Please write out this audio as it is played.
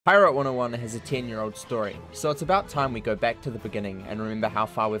Pirate101 has a 10-year-old story, so it's about time we go back to the beginning and remember how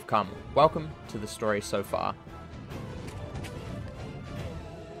far we've come. Welcome to the story so far.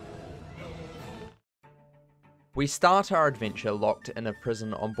 We start our adventure locked in a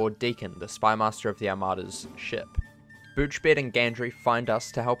prison on board Deacon, the spymaster of the Armada's ship. Boochbed and Gandry find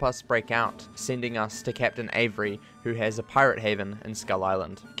us to help us break out, sending us to Captain Avery, who has a pirate haven in Skull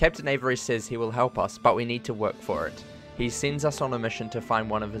Island. Captain Avery says he will help us, but we need to work for it. He sends us on a mission to find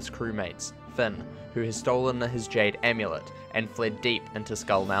one of his crewmates, Finn, who has stolen his jade amulet and fled deep into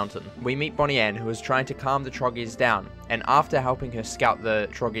Skull Mountain. We meet Bonnie Ann, who is trying to calm the Troggies down, and after helping her scout the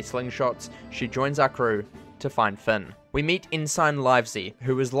Troggie slingshots, she joins our crew to find Finn. We meet Ensign Livesey,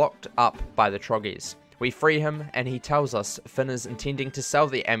 who is locked up by the Troggies. We free him, and he tells us Finn is intending to sell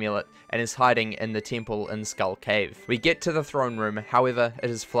the amulet and is hiding in the temple in Skull Cave. We get to the throne room, however it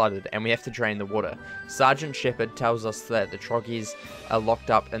is flooded and we have to drain the water. Sergeant Shepard tells us that the Troggies are locked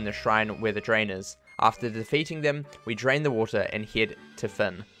up in the shrine where the drain is. After defeating them, we drain the water and head to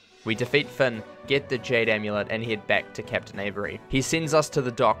Finn. We defeat Finn, get the jade amulet, and head back to Captain Avery. He sends us to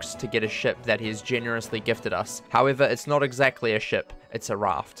the docks to get a ship that he has generously gifted us. However, it's not exactly a ship, it's a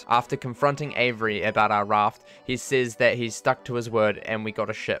raft. After confronting Avery about our raft, he says that he's stuck to his word and we got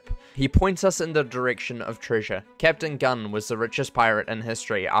a ship. He points us in the direction of treasure. Captain Gunn was the richest pirate in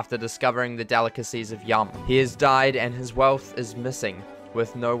history after discovering the delicacies of Yum. He has died and his wealth is missing,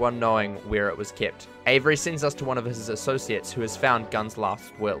 with no one knowing where it was kept. Avery sends us to one of his associates who has found Gunn's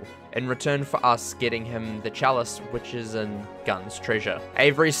last will, in return for us getting him the chalice which is in Gunn's treasure.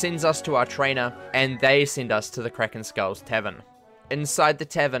 Avery sends us to our trainer, and they send us to the Kraken Skulls Tavern. Inside the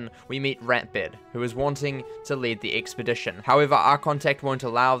tavern, we meet Ratbed, who is wanting to lead the expedition. However, our contact won't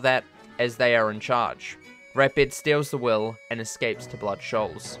allow that, as they are in charge. Ratbed steals the will and escapes to Blood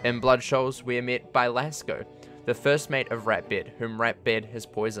Shoals. In Blood Shoals, we are met by Lasco, the first mate of Ratbed, whom Ratbed has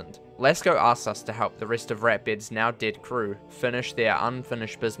poisoned. Lasco asks us to help the rest of Ratbed's now dead crew finish their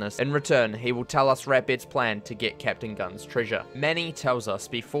unfinished business. In return, he will tell us Ratbed's plan to get Captain Gunn's treasure. Manny tells us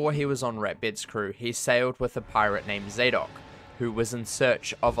before he was on Ratbed's crew, he sailed with a pirate named Zadok, who was in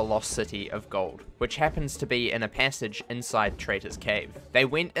search of a lost city of gold, which happens to be in a passage inside Traitor's Cave. They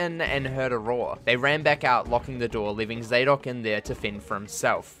went in and heard a roar. They ran back out, locking the door, leaving Zadok in there to fend for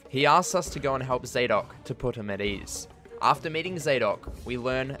himself. He asks us to go and help Zadok to put him at ease. After meeting Zadok, we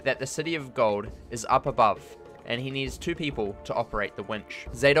learn that the city of gold is up above, and he needs 2 people to operate the winch.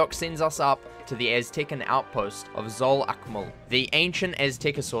 Zadok sends us up to the Aztecan outpost of Zol Akmul. The ancient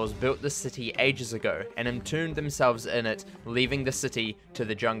Aztecosaurs built this city ages ago and entombed themselves in it, leaving the city to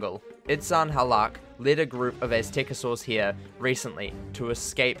the jungle. Itzan Halak led a group of Aztecosaurs here recently to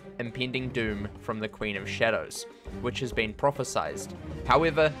escape impending doom from the Queen of Shadows, which has been prophesized.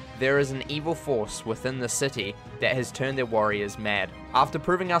 However, there is an evil force within the city that has turned their warriors mad. After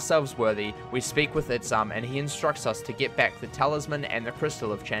proving ourselves worthy, we speak with Itzam and he instructs us to get back the talisman and the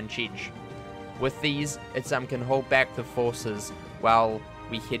crystal of Chanchich. With these, Itzam can hold back the forces while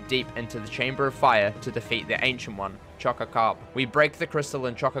we head deep into the Chamber of Fire to defeat the Ancient One, Chococob. We break the crystal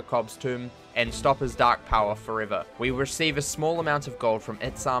in Chococob's tomb and stop his dark power forever. We receive a small amount of gold from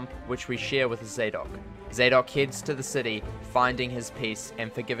Itzam, which we share with Zadok. Zadok heads to the city, finding his peace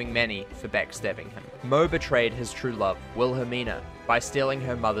and forgiving Manny for backstabbing him. Mo betrayed his true love, Wilhelmina, by stealing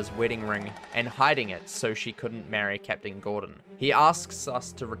her mother's wedding ring and hiding it so she couldn't marry Captain Gordon. He asks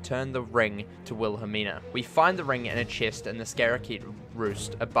us to return the ring to Wilhelmina. We find the ring in a chest in the Scarakit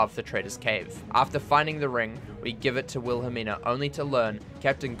roost above the Traitor's Cave. After finding the ring, we give it to Wilhelmina only to learn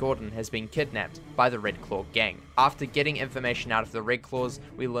Captain Gordon has been kidnapped by the Red Claw gang. After getting information out of the Red Claws,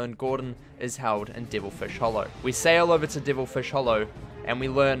 we learn Gordon is held in Devilfish Hollow. We sail over to Devilfish Hollow and we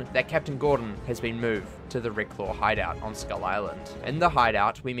learn that Captain Gordon has been moved to the Red Claw hideout on Skull Island. In the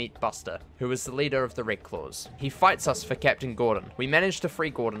hideout, we meet Buster, who is the leader of the Red Claws. He fights us for Captain Gordon. We manage to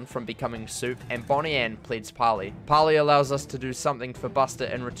free Gordon from becoming soup, and Bonnie Ann pleads Parley. Parley allows us to do something for Buster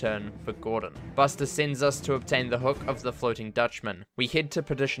in return for Gordon. Buster sends us to obtain the hook of the floating Dutchman. We head to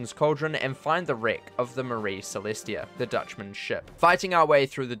Perdition's Cauldron and find the wreck of the Marie Celestia, the Dutchman's ship. Fighting our way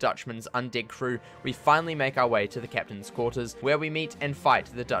through the Dutchman's undead crew, we finally make our way to the captain's quarters, where we meet and fight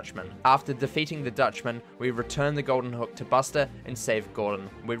the Dutchman. After defeating the Dutchman, we return the golden hook to Buster and save Gordon.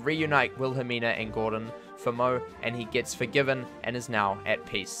 We reunite Wilhelmina and Gordon for Mo, and he gets forgiven and is now at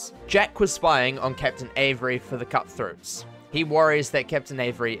peace. Jack was spying on Captain Avery for the Cutthroats. He worries that Captain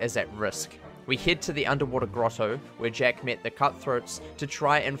Avery is at risk. We head to the underwater grotto, where Jack met the Cutthroats, to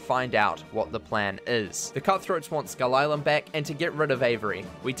try and find out what the plan is. The Cutthroats want Skull Island back and to get rid of Avery.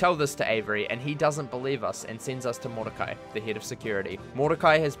 We tell this to Avery, and he doesn't believe us and sends us to Mordecai, the head of security.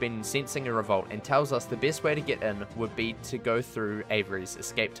 Mordecai has been sensing a revolt and tells us the best way to get in would be to go through Avery's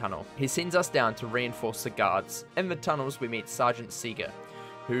escape tunnel. He sends us down to reinforce the guards. In the tunnels we meet Sergeant Seeger,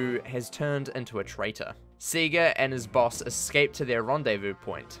 who has turned into a traitor. Seeger and his boss escape to their rendezvous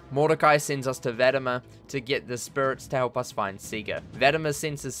point. Mordecai sends us to Vladimir to get the spirits to help us find Seeger. Vladimir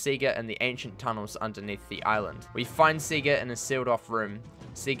senses Seeger in the ancient tunnels underneath the island. We find Seeger in a sealed off room.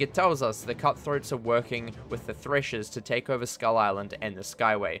 Seeger tells us the Cutthroats are working with the Threshers to take over Skull Island and the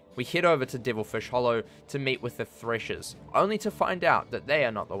Skyway. We head over to Devilfish Hollow to meet with the Threshers, only to find out that they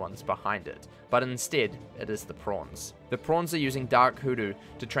are not the ones behind it, but instead it is the prawns. The prawns are using Dark Hoodoo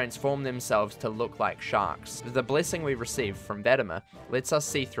to transform themselves to look like sharks. The blessing we received from Vladimir lets us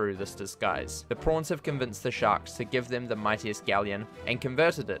see through this disguise. The prawns have convinced the sharks to give them the mightiest galleon and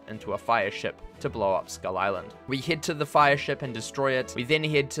converted it into a fire ship to blow up Skull Island. We head to the fire ship and destroy it. We then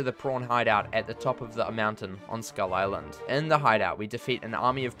head to the prawn hideout at the top of the mountain on Skull Island. In the hideout, we defeat an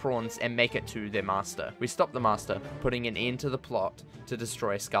army of prawns and make it to their master. We stop the master, putting an end to the plot to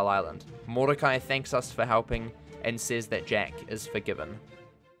destroy Skull Island. Mordecai thanks us for helping and says that Jack is forgiven.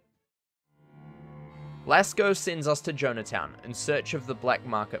 Lasco sends us to Jonahtown in search of the black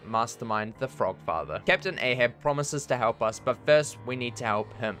market mastermind, the Frogfather. Captain Ahab promises to help us, but first we need to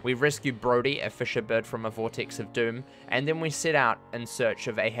help him. We rescue Brody, a fisher-bird from a vortex of doom, and then we set out in search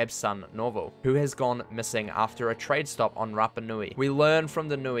of Ahab's son, Norval, who has gone missing after a trade stop on Rapa Nui. We learn from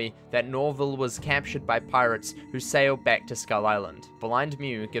the Nui that Norval was captured by pirates who sailed back to Skull Island. Blind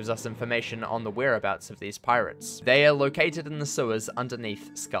Mew gives us information on the whereabouts of these pirates. They are located in the sewers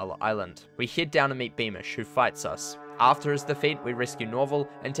underneath Skull Island. We head down to meet Beamish, who fights us. After his defeat, we rescue Norval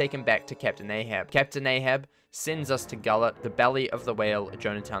and take him back to Captain Ahab. Captain Ahab sends us to Gullet, the belly of the whale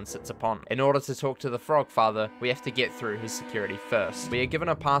Jonahtown sits upon. In order to talk to the Frogfather, we have to get through his security first. We are given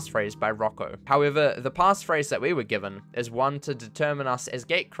a passphrase by Rocco. However, the passphrase that we were given is one to determine us as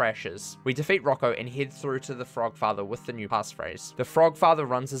gate crashers. We defeat Rocco and head through to the Frogfather with the new passphrase. The Frogfather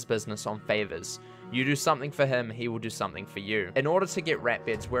runs his business on favors. You do something for him, he will do something for you. In order to get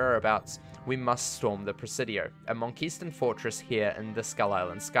Ratbeard's whereabouts, we must storm the Presidio, a Monquistan fortress here in the Skull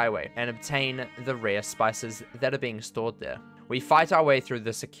Island Skyway, and obtain the rare spices that are being stored there. We fight our way through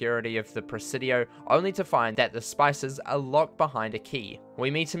the security of the Presidio, only to find that the spices are locked behind a key.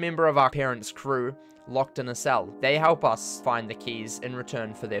 We meet a member of our parents' crew, locked in a cell. They help us find the keys in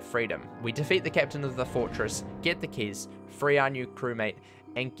return for their freedom. We defeat the captain of the fortress, get the keys, free our new crewmate,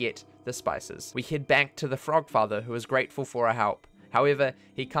 and get the spices. We head back to the Frogfather, who is grateful for our help. However,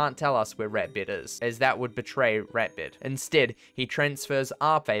 he can't tell us where Ratbeard is, as that would betray Ratbeard. Instead, he transfers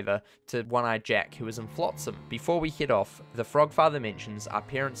our favor to One-Eyed Jack, who is in Flotsam. Before we head off, the Frogfather mentions our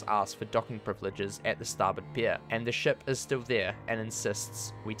parents asked for docking privileges at the starboard pier, and the ship is still there and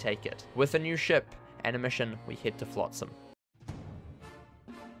insists we take it. With a new ship and a mission, we head to Flotsam.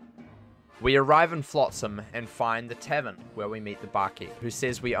 We arrive in Flotsam and find the tavern, where we meet the barkeep, who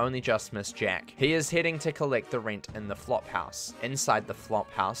says we only just missed Jack. He is heading to collect the rent in the Flop House. Inside the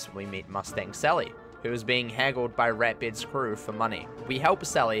Flop House, we meet Mustang Sally, who is being haggled by Ratbeard's crew for money. We help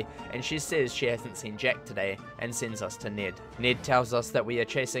Sally, and she says she hasn't seen Jack today, and sends us to Ned. Ned tells us that we are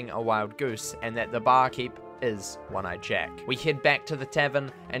chasing a wild goose, and that the barkeep is One-Eyed Jack. We head back to the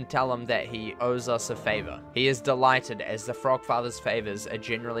tavern and tell him that he owes us a favor. He is delighted, as the Frogfather's favors are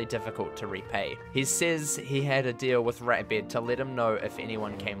generally difficult to repay. He says he had a deal with Ratbeard to let him know if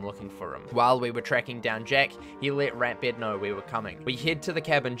anyone came looking for him. While we were tracking down Jack, he let Ratbeard know we were coming. We head to the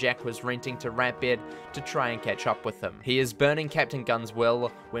cabin Jack was renting to Ratbeard to try and catch up with him. He is burning Captain Gunn's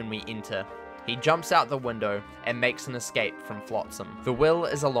will when we enter. He jumps out the window and makes an escape from Flotsam. The will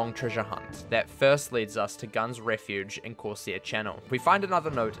is a long treasure hunt that first leads us to Gunn's refuge in Corsair Channel. We find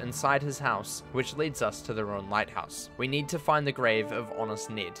another note inside his house, which leads us to the ruined lighthouse. We need to find the grave of Honest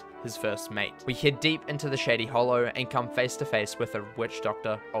Ned, his first mate. We head deep into the Shady Hollow and come face to face with a witch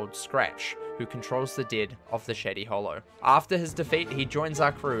doctor, Old Scratch, who controls the dead of the Shady Hollow. After his defeat, he joins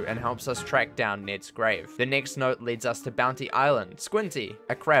our crew and helps us track down Ned's grave. The next note leads us to Bounty Island. Squinty,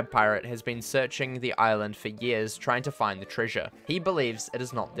 a crab pirate, has been searching the island for years trying to find the treasure. He believes it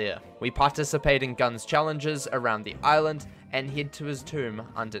is not there. We participate in Gunn's challenges around the island and head to his tomb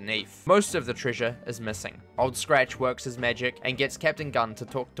underneath. Most of the treasure is missing. Old Scratch works his magic and gets Captain Gunn to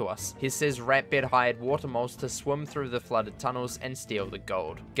talk to us. He says Ratbeard hired water moles to swim through the flooded tunnels and steal the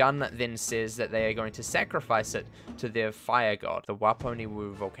gold. Gunn then says that they are going to sacrifice it to their fire god, the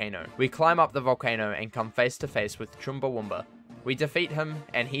Waponiwu volcano. We climb up the volcano and come face to face with Chumbawamba, We defeat him,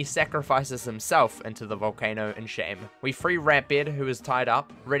 and he sacrifices himself into the volcano in shame. We free Ratbeard, who is tied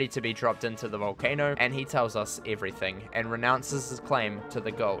up, ready to be dropped into the volcano, and he tells us everything, and renounces his claim to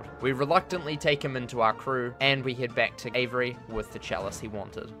the gold. We reluctantly take him into our crew, and we head back to Avery with the chalice he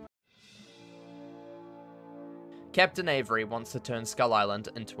wanted. Captain Avery wants to turn Skull Island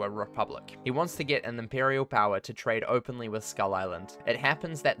into a republic. He wants to get an imperial power to trade openly with Skull Island. It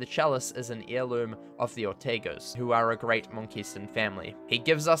happens that the chalice is an heirloom of the Ortegos, who are a great Monquistan family. He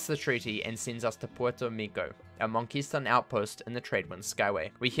gives us the treaty and sends us to Puerto Mico, a Monquistan outpost in the Tradewind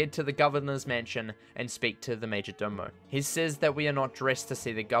Skyway. We head to the governor's mansion and speak to the Majordomo. He says that we are not dressed to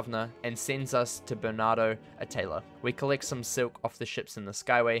see the governor and sends us to Bernardo, a tailor. We collect some silk off the ships in the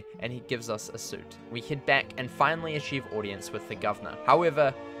Skyway and he gives us a suit. We head back and finally achieve audience with the governor.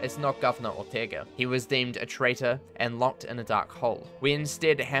 However, it's not Governor Ortega. He was deemed a traitor and locked in a dark hole. We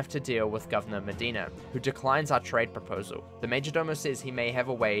instead have to deal with Governor Medina, who declines our trade proposal. The Majordomo says he may have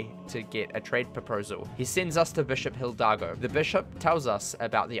a way to get a trade proposal. He sends us to Bishop Hidalgo. The bishop tells us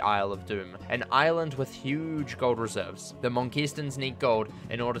about the Isle of Doom, an island with huge gold reserves. The Monquistans need gold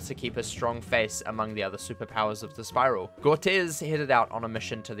in order to keep a strong face among the other superpowers of the Spiral. Cortez headed out on a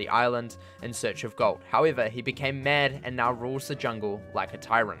mission to the island in search of gold. However, he became mad and now rules the jungle like a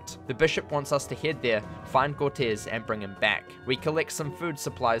tyrant. The bishop wants us to head there, find Cortez, and bring him back. We collect some food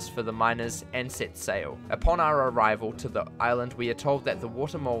supplies for the miners and set sail. Upon our arrival to the island, we are told that the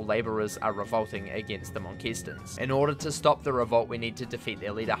water mole laborers are revolting against the Monquistans. In order to stop the revolt, we need to defeat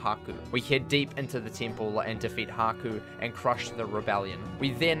their leader Haku. We head deep into the temple and defeat Haku and crush the rebellion.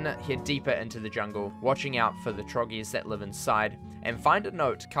 We then head deeper into the jungle, watching out for the troggies that live inside, and find a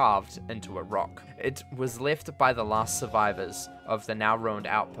note carved into a rock. It was left by the last survivors of the now ruined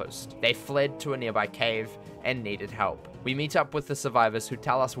outpost. They fled to a nearby cave and needed help. We meet up with the survivors who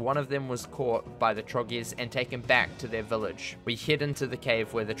tell us one of them was caught by the troggies and taken back to their village. We head into the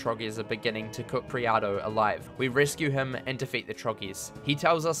cave where the troggies are beginning to cook Criado alive. We rescue him and defeat the troggies. He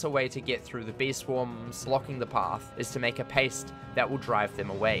tells us a way to get through the bee swarms blocking the path is to make a paste that will drive them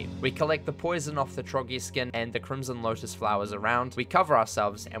away. We collect the poison off the troggy skin and the crimson lotus flowers around. We cover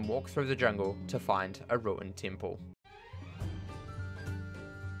ourselves and walk through the jungle to find a ruined temple.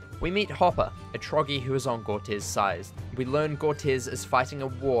 We meet Hopper, a troggy who is on Cortez's side. We learn Cortez is fighting a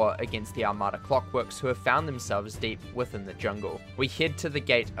war against the Armada Clockworks who have found themselves deep within the jungle. We head to the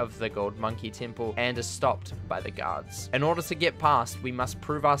gate of the Gold Monkey Temple and are stopped by the guards. In order to get past, we must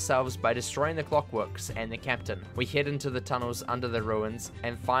prove ourselves by destroying the Clockworks and the captain. We head into the tunnels under the ruins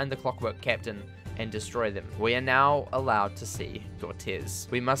and find the Clockwork captain and destroy them. We are now allowed to see Cortez.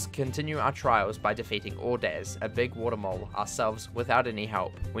 We must continue our trials by defeating Ordaz, a big water mole, ourselves without any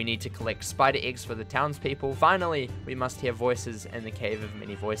help. We need to collect spider eggs for the townspeople. Finally, we must hear voices in the Cave of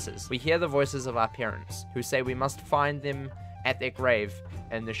Many Voices. We hear the voices of our parents, who say we must find them at their grave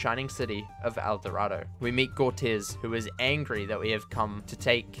in the shining city of El Dorado. We meet Cortez, who is angry that we have come to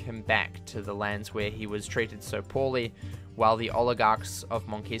take him back to the lands where he was treated so poorly, while the oligarchs of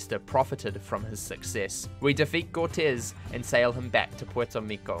Monquista profited from his success. We defeat Cortez and sail him back to Puerto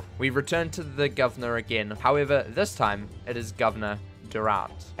Mico. We return to the governor again, however, this time it is Governor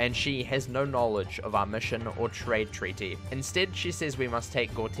Durant, and she has no knowledge of our mission or trade treaty. Instead, she says we must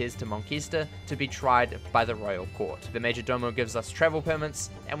take Cortez to Monquista to be tried by the royal court. The Majordomo gives us travel permits,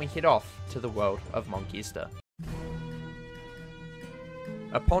 and we head off to the world of Monquista.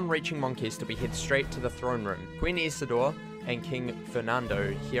 Upon reaching Monquista, we head straight to the throne room. Queen Isidore and King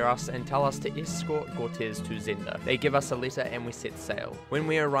Fernando hear us and tell us to escort Cortez to Zenda. They give us a letter and we set sail. When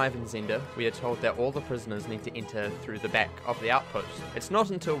we arrive in Zenda, we are told that all the prisoners need to enter through the back of the outpost. It's not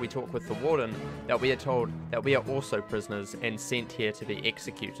until we talk with the warden that we are told that we are also prisoners and sent here to be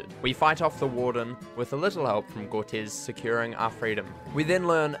executed. We fight off the warden with a little help from Cortez securing our freedom. We then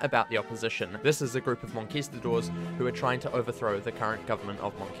learn about the opposition. This is a group of Monquistadors who are trying to overthrow the current government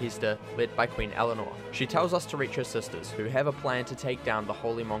of Monquista, led by Queen Eleanor. She tells us to reach her sisters, who have a plan to take down the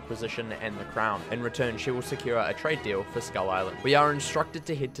Holy Monquisition and the Crown. In return, she will secure a trade deal for Skull Island. We are instructed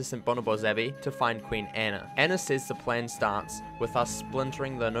to head to St. Bonobos Abbey to find Queen Anna. Anna says the plan starts with us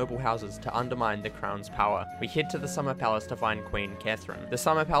splintering the noble houses to undermine the Crown's power. We head to the Summer Palace to find Queen Catherine. The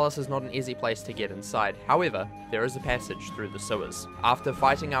Summer Palace is not an easy place to get inside. However, there is a passage through the sewers. After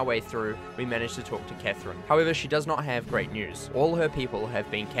fighting our way through, we manage to talk to Catherine. However, she does not have great news. All her people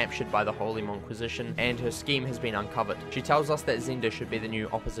have been captured by the Holy Monquisition and her scheme has been uncovered. She She tells us that Zenda should be the new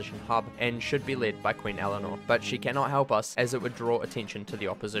opposition hub and should be led by Queen Eleanor, but she cannot help us as it would draw attention to the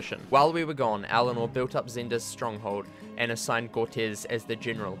opposition. While we were gone, Eleanor built up Zenda's stronghold and assigned Cortez as the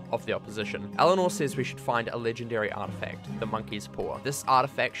general of the opposition. Eleanor says we should find a legendary artifact, the Monkey's Paw. This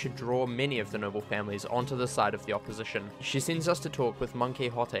artifact should draw many of the noble families onto the side of the opposition. She sends us to talk with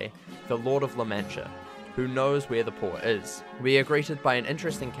Monquista, the Lord of La Mancha, who knows where the paw is. We are greeted by an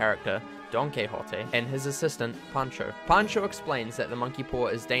interesting character, Don Quixote, and his assistant, Pancho. Pancho explains that the monkey paw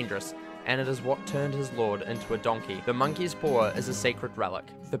is dangerous, and it is what turned his lord into a donkey. The monkey's paw is a sacred relic,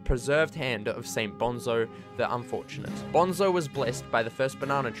 the preserved hand of Saint Bonzo the Unfortunate. Bonzo was blessed by the first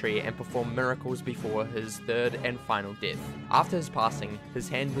banana tree and performed miracles before his third and final death. After his passing, his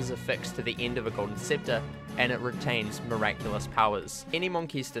hand was affixed to the end of a golden scepter, and it retains miraculous powers. Any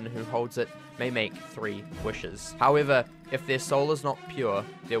Monquistan who holds it may make 3 wishes. However, if their soul is not pure,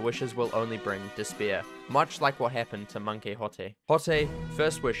 their wishes will only bring despair, much like what happened to Monquista. Jote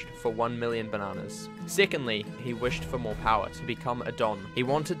first wished for 1 million bananas. Secondly, he wished for more power, to become a Don. He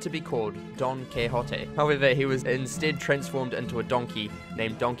wanted to be called Don Quixote. However, he was instead transformed into a donkey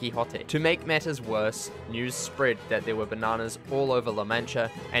named Don Quixote. To make matters worse, news spread that there were bananas all over La Mancha,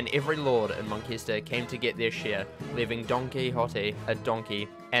 and every lord in Monquista came to get their share, leaving Don Quixote a donkey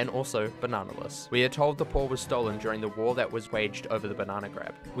and also bananaless. We are told the paw was stolen during the war that was waged over the banana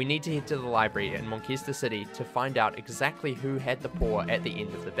grab. We need to head to the library in Monquista City to find out exactly who had the paw at the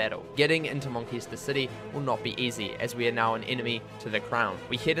end of the battle. Getting into Monquista City will not be easy, as we are now an enemy to the crown.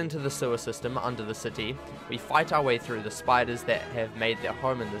 We head into the sewer system under the city, we fight our way through the spiders that have made their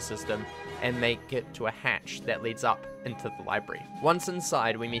home in the system, and make it to a hatch that leads up into the library. Once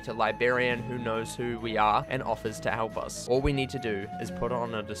inside, we meet a librarian who knows who we are and offers to help us. All we need to do is put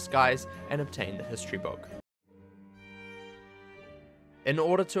on a disguise and obtain the history book. In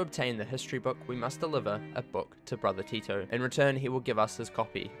order to obtain the history book, we must deliver a book to Brother Tito. In return, he will give us his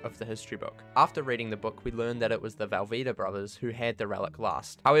copy of the history book. After reading the book, we learn that it was the Valveda brothers who had the relic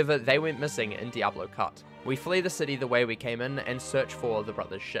last. However, they went missing in Diablo Cut. We flee the city the way we came in and search for the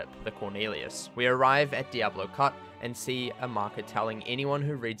brothers' ship, the Cornelius. We arrive at Diablo Cut and see a marker telling anyone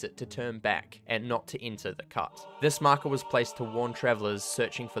who reads it to turn back and not to enter the cut. This marker was placed to warn travelers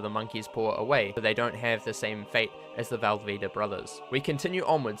searching for the monkey's paw away, so they don't have the same fate as the Valveda brothers. We continue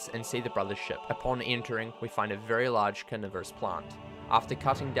onwards and see the brothers' ship. Upon entering, we find a very large carnivorous plant. After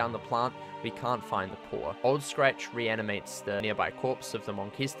cutting down the plant, we can't find the paw. Old Scratch reanimates the nearby corpse of the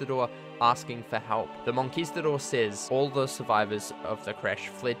Monquistador, asking for help. The Monquistador says all the survivors of the crash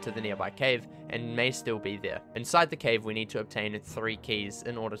fled to the nearby cave and may still be there. Inside the cave, we need to obtain 3 keys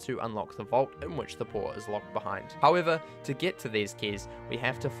in order to unlock the vault in which the paw is locked behind. However, to get to these keys, we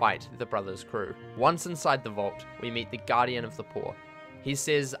have to fight the brothers' crew. Once inside the vault, we meet the guardian of the paw. He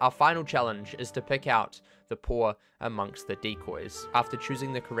says our final challenge is to pick out the paw amongst the decoys. After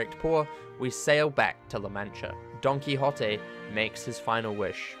choosing the correct paw, we sail back to La Mancha. Don Quixote makes his final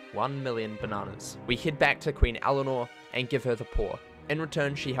wish, 1 million bananas. We head back to Queen Eleanor and give her the paw. In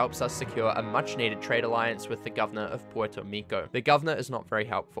return, she helps us secure a much-needed trade alliance with the governor of Puerto Rico. The governor is not very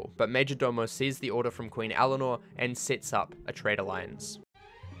helpful, but Majordomo sees the order from Queen Eleanor and sets up a trade alliance.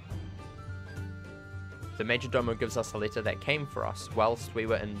 The Majordomo gives us a letter that came for us whilst we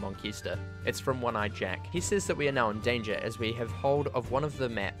were in Monquista. It's from One-Eyed Jack. He says that we are now in danger as we have hold of one of the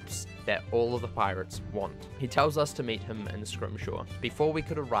maps that all of the pirates want. He tells us to meet him in Scrimshaw. Before we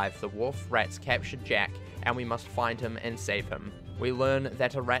could arrive, the wharf rats captured Jack and we must find him and save him. We learn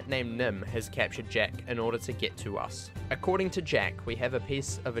that a rat named Nim has captured Jack in order to get to us. According to Jack, we have a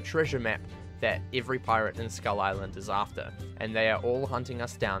piece of a treasure map that every pirate in Skull Island is after, and they are all hunting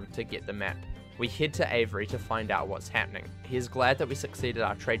us down to get the map. We head to Avery to find out what's happening. He is glad that we succeeded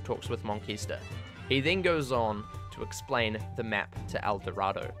our trade talks with Monquista. He then goes on to explain the map to El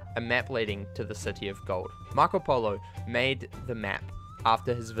Dorado, a map leading to the City of Gold. Marco Polo made the map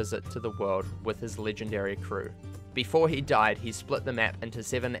after his visit to the world with his legendary crew. Before he died, he split the map into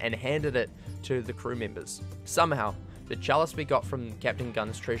 7 and handed it to the crew members. Somehow, the chalice we got from Captain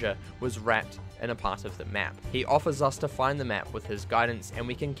Gunn's treasure was wrapped in a part of the map. He offers us to find the map with his guidance and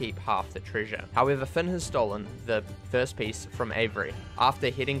we can keep half the treasure. However, Finn has stolen the first piece from Avery. After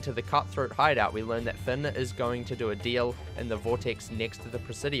heading to the Cutthroat hideout, we learn that Finn is going to do a deal in the vortex next to the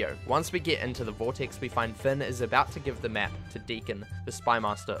Presidio. Once we get into the vortex, we find Finn is about to give the map to Deacon, the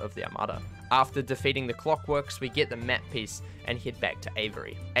spymaster of the Armada. After defeating the Clockworks, we get the map piece and head back to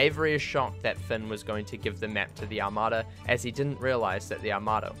Avery. Avery is shocked that Finn was going to give the map to the Armada, as he didn't realize that the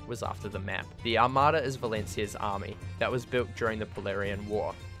Armada was after the map. The Armada is Valencia's army that was built during the Polarian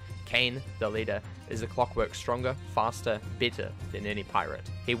War. Kane, the leader, is a clockwork stronger, faster, better than any pirate.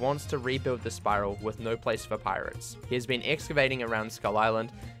 He wants to rebuild the spiral with no place for pirates. He has been excavating around Skull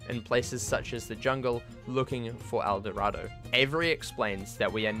Island in places such as the jungle looking for El Dorado. Avery explains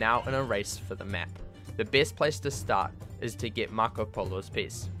that we are now in a race for the map. The best place to start is to get Marco Polo's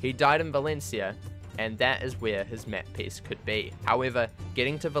piece. He died in Valencia, and that is where his map piece could be. However,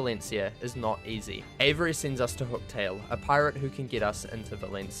 getting to Valencia is not easy. Avery sends us to Hooktail, a pirate who can get us into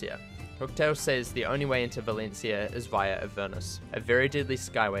Valencia. Hooktail says the only way into Valencia is via Avernus, a very deadly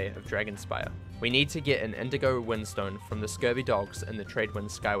skyway of Dragonspire. We need to get an indigo windstone from the Scurvy Dogs in the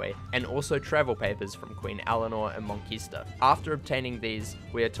Tradewind Skyway, and also travel papers from Queen Eleanor and Monquista. After obtaining these,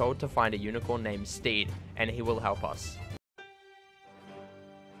 we are told to find a unicorn named Steed, and he will help us.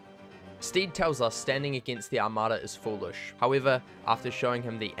 Steed tells us standing against the Armada is foolish. However, after showing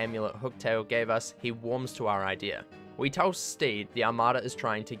him the amulet Hooktail gave us, he warms to our idea. We tell Steed the Armada is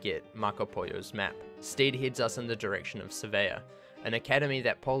trying to get Marco Polo's map. Steed heads us in the direction of Sevilla, an academy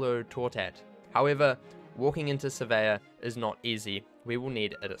that Polo taught at. However, walking into Sevilla is not easy. We will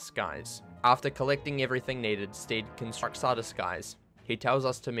need a disguise. After collecting everything needed, Steed constructs our disguise. He tells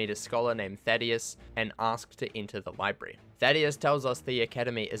us to meet a scholar named Thaddeus and ask to enter the library. Thaddeus tells us the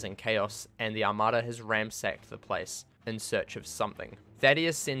academy is in chaos and the Armada has ransacked the place in search of something.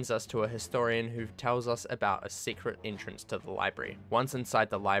 Thaddeus sends us to a historian who tells us about a secret entrance to the library. Once inside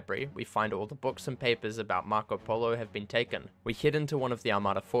the library, we find all the books and papers about Marco Polo have been taken. We head into one of the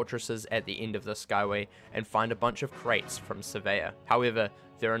Armada fortresses at the end of the Skyway and find a bunch of crates from Sevilla. However,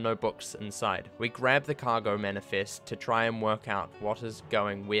 there are no books inside. We grab the cargo manifest to try and work out what is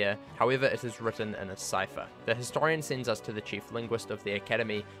going where, however it is written in a cipher. The historian sends us to the chief linguist of the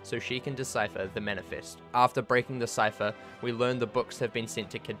academy so she can decipher the manifest. After breaking the cipher, we learn the books have been sent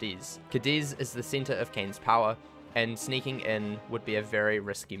to Cadiz. Cadiz is the center of Kane's power, and sneaking in would be a very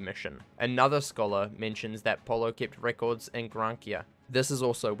risky mission. Another scholar mentions that Polo kept records in Grankia. This is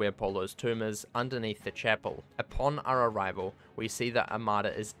also where Polo's tomb is, underneath the chapel. Upon our arrival, we see that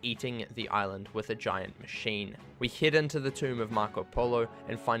Armada is eating the island with a giant machine. We head into the tomb of Marco Polo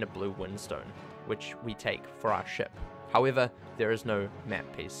and find a blue windstone, which we take for our ship. However, there is no map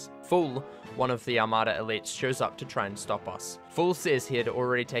piece. Fool, one of the Armada elites, shows up to try and stop us. Fool says he had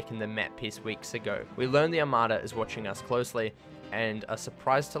already taken the map piece weeks ago. We learn the Armada is watching us closely, and are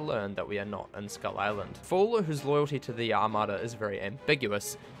surprised to learn that we are not in Skull Island. Fool, whose loyalty to the Armada is very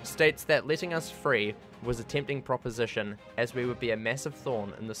ambiguous, states that letting us free was a tempting proposition, as we would be a massive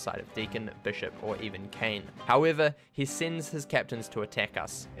thorn in the side of Deacon, Bishop, or even Kane. However, he sends his captains to attack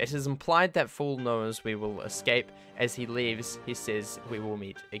us. It is implied that Fool knows we will escape. As he leaves, he says we will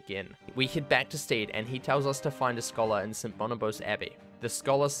meet again. We head back to Steed, and he tells us to find a scholar in St. Bonobos Abbey. The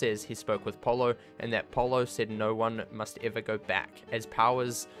scholar says he spoke with Polo, and that Polo said no one must ever go back, as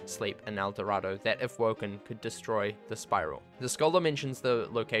powers sleep in El Dorado that, if woken, could destroy the spiral. The scholar mentions the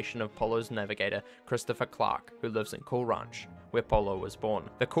location of Polo's navigator, Christopher Clark, who lives in Cool Ranch, where Polo was born.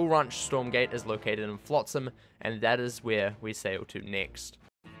 The Cool Ranch Stormgate is located in Flotsam, and that is where we sail to next.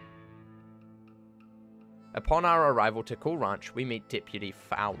 Upon our arrival to Cool Ranch, we meet Deputy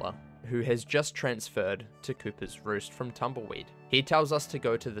Fowler, who has just transferred to Cooper's Roost from Tumbleweed. He tells us to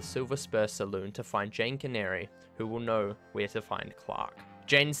go to the Silver Spur Saloon to find Jane Canary, who will know where to find Clark.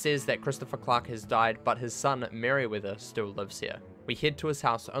 Jane says that Christopher Clark has died, but his son Merryweather still lives here. We head to his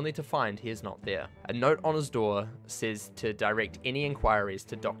house only to find he is not there. A note on his door says to direct any inquiries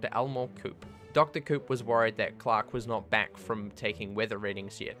to Dr. Elmore Coop. Dr. Coop was worried that Clark was not back from taking weather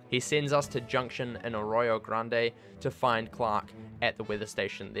readings yet. He sends us to Junction in Arroyo Grande to find Clark at the weather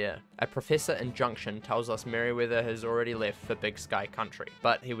station there. A professor in Junction tells us Merryweather has already left for Big Sky Country,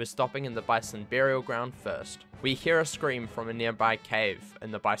 but he was stopping in the Bison Burial Ground first. We hear a scream from a nearby cave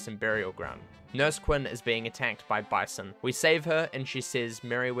in the Bison Burial Ground. Nurse Quinn is being attacked by bison. We save her, and she says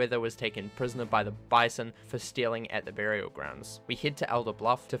Merryweather was taken prisoner by the bison for stealing at the burial grounds. We head to Elder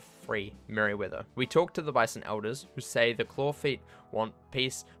Bluff to free Merryweather. We talk to the bison elders, who say the Clawfeet want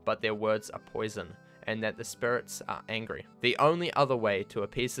peace, but their words are poison, and that the spirits are angry. The only other way to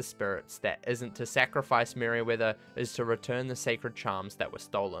appease the spirits that isn't to sacrifice Merryweather is to return the sacred charms that were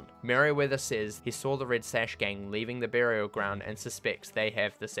stolen. Merryweather says he saw the Red Sash Gang leaving the burial ground and suspects they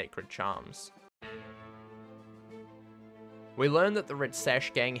have the sacred charms. We learn that the Red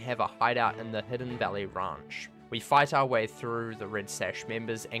Sash Gang have a hideout in the Hidden Valley Ranch. We fight our way through the Red Sash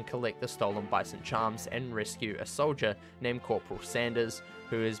members and collect the stolen bison charms and rescue a soldier named Corporal Sanders,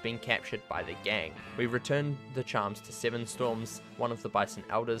 who has been captured by the gang. We return the charms to Seven Storms, one of the bison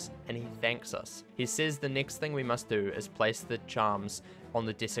elders, and he thanks us. He says the next thing we must do is place the charms on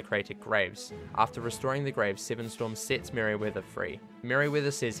the desecrated graves. After restoring the graves, Seven Storms sets Merryweather free.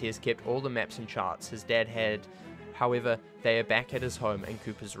 Merryweather says he has kept all the maps and charts his dad had. However, they are back at his home in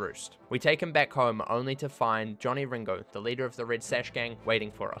Cooper's Roost. We take him back home only to find Johnny Ringo, the leader of the Red Sash gang,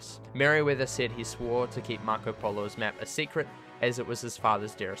 waiting for us. Merryweather said he swore to keep Marco Polo's map a secret, as it was his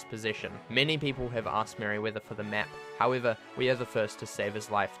father's dearest possession. Many people have asked Merryweather for the map, however, we are the first to save his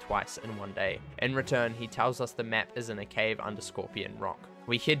life twice in one day. In return, he tells us the map is in a cave under Scorpion Rock.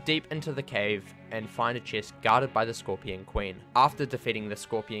 We head deep into the cave and find a chest guarded by the Scorpion Queen. After defeating the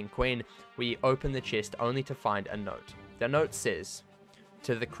Scorpion Queen, we open the chest only to find a note. The note says,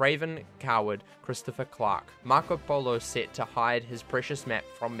 "To the craven coward Christopher Clark, Marco Polo set to hide his precious map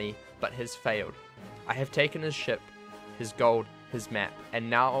from me, but has failed. I have taken his ship, his gold, his map, and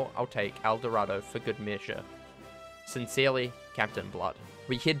now I'll take El Dorado for good measure. Sincerely, Captain Blood."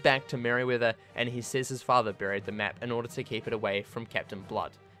 We head back to Merryweather, and he says his father buried the map in order to keep it away from Captain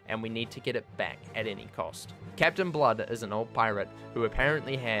Blood, and we need to get it back at any cost. Captain Blood is an old pirate who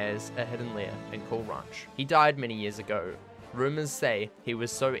apparently has a hidden lair in Cool Ranch. He died many years ago. Rumors say he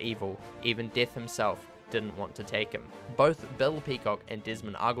was so evil, even death himself didn't want to take him. Both Bill Peacock and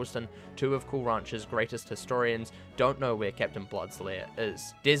Desmond Argleston, two of Cool Ranch's greatest historians, don't know where Captain Blood's lair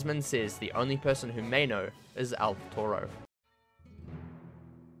is. Desmond says the only person who may know is El Toro.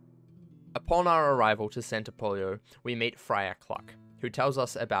 Upon our arrival to Santa Polio, we meet Friar Cluck, who tells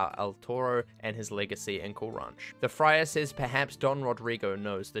us about El Toro and his legacy in Cool Ranch. The friar says perhaps Don Rodrigo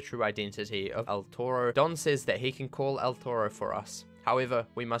knows the true identity of El Toro. Don says that he can call El Toro for us. However,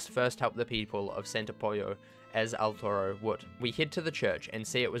 we must first help the people of Santa Polio, as El Toro would. We head to the church and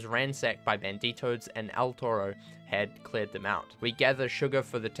see it was ransacked by banditos and El Toro had cleared them out. We gather sugar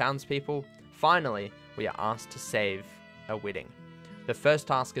for the townspeople. Finally, we are asked to save a wedding. The first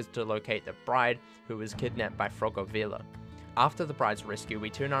task is to locate the bride, who was kidnapped by Frogovila. After the bride's rescue,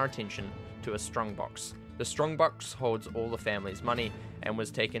 we turn our attention to a strongbox. The strongbox holds all the family's money and was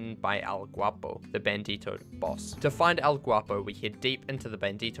taken by El Guapo, the bandito boss. To find El Guapo, we head deep into the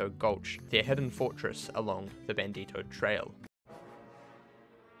Bandito Gulch, their hidden fortress along the Bandito Trail.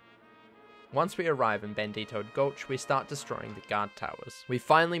 Once we arrive in Bandito Gulch, we start destroying the guard towers. We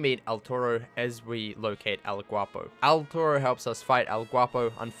finally meet El Toro as we locate El Guapo. El Toro helps us fight El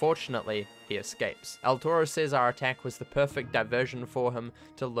Guapo. Unfortunately, he escapes. El Toro says our attack was the perfect diversion for him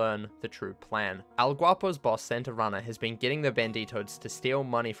to learn the true plan. El Guapo's boss, Santa Rana, has been getting the banditos to steal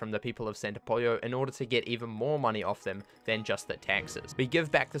money from the people of Santa Polio in order to get even more money off them than just the taxes. We give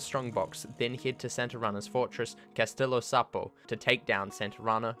back the strongbox, then head to Santa Rana's fortress, Castillo Sapo, to take down Santa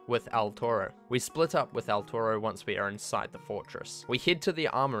Rana with El Toro. We split up with El Toro once we are inside the fortress. We head to the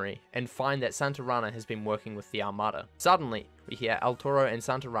armory and find that Santa Rana has been working with the Armada. Suddenly, we hear El Toro and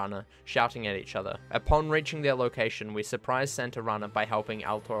Santa Rana shouting at each other. Upon reaching their location, we surprise Santa Rana by helping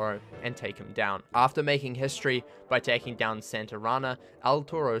El Toro and take him down. After making history by taking down Santa Rana, El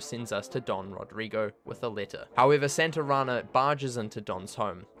Toro sends us to Don Rodrigo with a letter. However, Santa Rana barges into Don's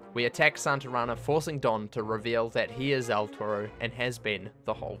home. We attack Santa Rana, forcing Don to reveal that he is El Toro and has been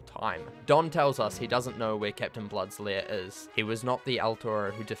the whole time. Don tells us he doesn't know where Captain Blood's lair is. He was not the El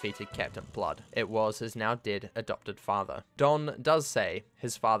Toro who defeated Captain Blood. It was his now dead adopted father. Don does say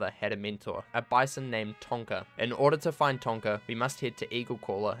his father had a mentor, a bison named Tonka. In order to find Tonka, we must head to Eagle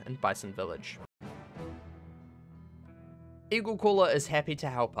Caller in Bison Village. Eagle Caller is happy to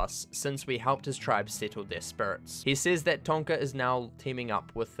help us, since we helped his tribe settle their spirits. He says that Tonka is now teaming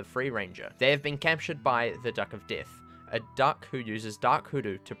up with the Free Ranger. They have been captured by the Duck of Death, a duck who uses dark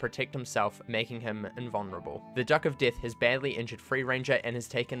hoodoo to protect himself, making him invulnerable. The Duck of Death has badly injured Free Ranger and has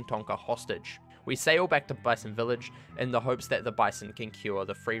taken Tonka hostage. We sail back to Bison Village in the hopes that the bison can cure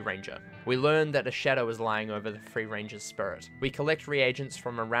the Free Ranger. We learn that a shadow is lying over the Free Ranger's spirit. We collect reagents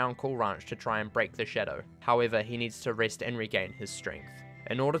from around Cool Ranch to try and break the shadow. However, he needs to rest and regain his strength.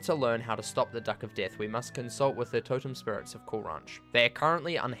 In order to learn how to stop the Duck of Death, we must consult with the totem spirits of Cool Ranch. They are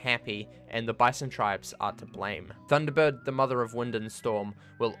currently unhappy, and the bison tribes are to blame. Thunderbird, the mother of wind and storm,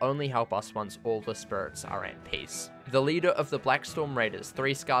 will only help us once all the spirits are at peace. The leader of the Black Storm Raiders,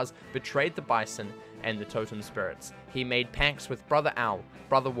 Three Scars, betrayed the bison and the totem spirits. He made pacts with Brother Owl,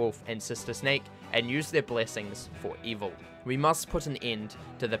 Brother Wolf, and Sister Snake, and used their blessings for evil. We must put an end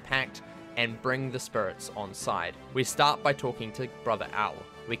to the pact and bring the spirits on side. We start by talking to Brother Owl.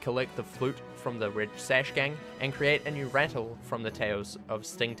 We collect the flute from the Red Sash Gang and create a new rattle from the tails of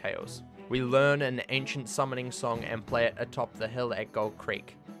Stingtails. We learn an ancient summoning song and play it atop the hill at Gold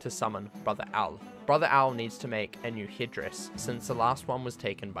Creek to summon Brother Owl. Brother Owl needs to make a new headdress since the last one was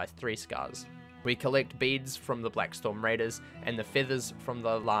taken by 3 scars. We collect beads from the Blackstorm Raiders and the feathers from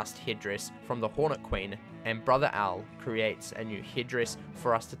the last headdress from the Hornet Queen, and Brother Owl creates a new headdress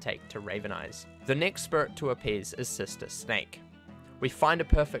for us to take to Raven Eyes. The next spirit to appease is Sister Snake. We find a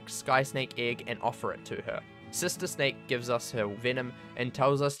perfect sky snake egg and offer it to her. Sister Snake gives us her venom and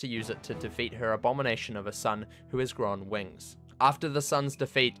tells us to use it to defeat her abomination of a son who has grown wings. After the son's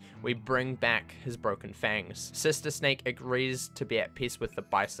defeat, we bring back his broken fangs. Sister Snake agrees to be at peace with the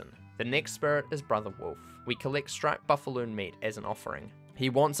bison. The next spirit is Brother Wolf. We collect striped buffaloon meat as an offering. He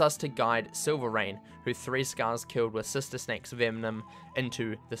wants us to guide Silver Rain, who 3 scars killed with Sister Snake's venom,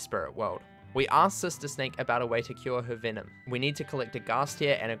 into the spirit world. We ask Sister Snake about a way to cure her venom. We need to collect a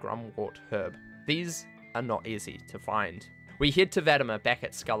Garstier and a Grumwort herb. These are not easy to find. We head to Vadimer back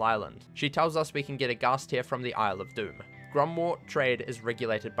at Skull Island. She tells us we can get a Garstier from the Isle of Doom. Grumwort trade is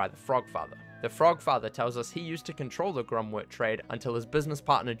regulated by the Frogfather. The Frogfather tells us he used to control the Grumwort trade until his business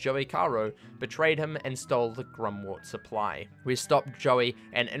partner Joey Caro betrayed him and stole the Grumwort supply. We stop Joey,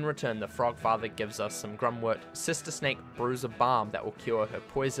 and in return the Frogfather gives us some Grumwort. Sister Snake brews a balm that will cure her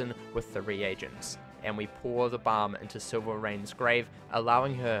poison with the reagents, and we pour the balm into Silver Rain's grave,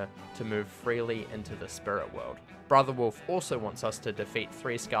 allowing her to move freely into the spirit world. Brother Wolf also wants us to defeat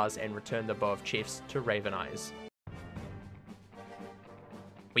 3 scars and return the Bow of Chiefs to Raven Eyes.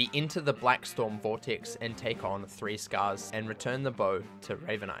 We enter the Blackstorm Vortex and take on 3 scars and return the bow to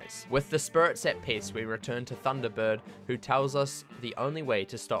Raven Eyes. With the spirits at peace, we return to Thunderbird, who tells us the only way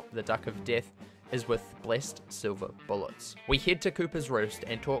to stop the Duck of Death is with blessed silver bullets. We head to Cooper's Roost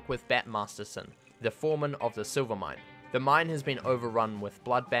and talk with Bat Masterson, the foreman of the silver mine. The mine has been overrun with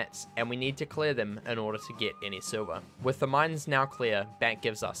blood bats, and we need to clear them in order to get any silver. With the mines now clear, Bat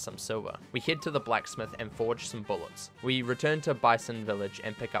gives us some silver. We head to the blacksmith and forge some bullets. We return to Bison Village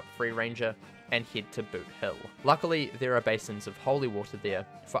and pick up Free Ranger and head to Boot Hill. Luckily, there are basins of holy water there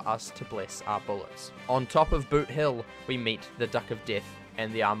for us to bless our bullets. On top of Boot Hill, we meet the Duck of Death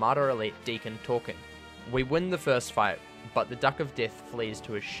and the Armada Elite Deacon talking. We win the first fight, but the Duck of Death flees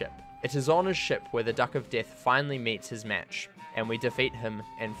to his ship. It is on his ship where the Duck of Death finally meets his match, and we defeat him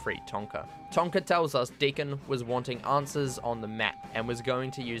and free Tonka. Tonka tells us Deacon was wanting answers on the map and was going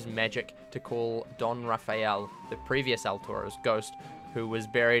to use magic to call Don Rafael, the previous El Toro's ghost, who was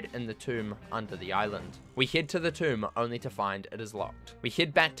buried in the tomb under the island. We head to the tomb only to find it is locked. We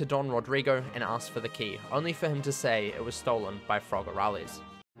head back to Don Rodrigo and ask for the key, only for him to say it was stolen by Frogorales.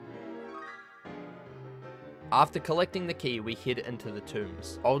 After collecting the key, we head into the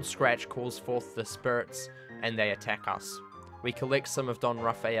tombs. Old Scratch calls forth the spirits, and they attack us. We collect some of Don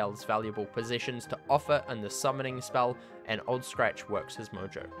Rafael's valuable possessions to offer in the summoning spell, and Old Scratch works his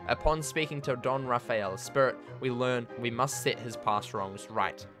mojo. Upon speaking to Don Rafael's spirit, we learn we must set his past wrongs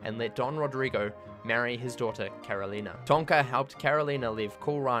right, and let Don Rodrigo marry his daughter Carolina. Tonka helped Carolina leave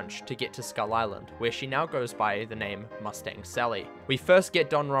Cool Ranch to get to Skull Island, where she now goes by the name Mustang Sally. We first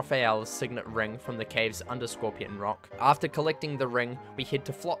get Don Rafael's signet ring from the caves under Scorpion Rock. After collecting the ring, we head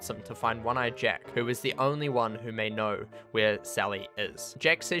to Flotsam to find One-Eyed Jack, who is the only one who may know where Sally is.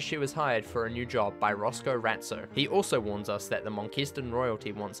 Jack says she was hired for a new job by Roscoe Ratso. He also warns us that the Monquistan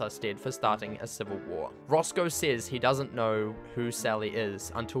royalty wants us dead for starting a civil war. Roscoe says he doesn't know who Sally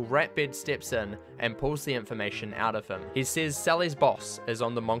is until Ratbed steps in and pulls the information out of him. He says Sally's boss is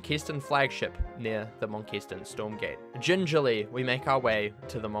on the Monquistan flagship near the Monquistan Stormgate. Gingerly, we make our way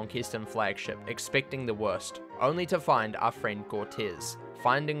to the Monquistan flagship, expecting the worst, only to find our friend Cortez,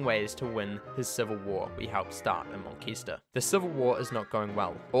 finding ways to win his civil war we helped start in Monquista. The civil war is not going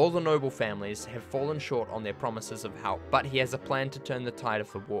well. All the noble families have fallen short on their promises of help, but he has a plan to turn the tide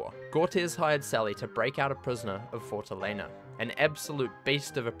of the war. Cortez hired Sally to break out a prisoner of Fortalena, an absolute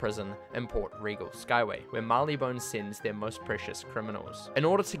beast of a prison in Port Regal Skyway, where Marleybone sends their most precious criminals. In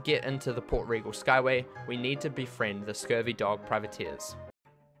order to get into the Port Regal Skyway, we need to befriend the Scurvy Dog privateers.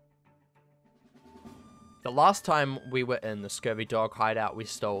 The last time we were in the Scurvy Dog hideout, we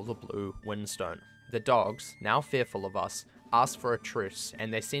stole the Blue Windstone. The dogs, now fearful of us, ask for a truce,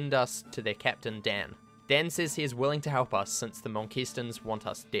 and they send us to their captain Dan. Dan says he is willing to help us since the Monquistans want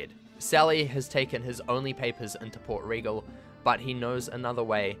us dead. Sally has taken his only papers into Port Regal, but he knows another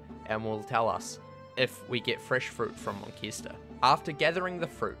way and will tell us if we get fresh fruit from Monquista. After gathering the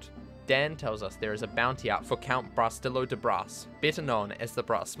fruit, Dan tells us there is a bounty out for Count Brastillo de Brass, better known as the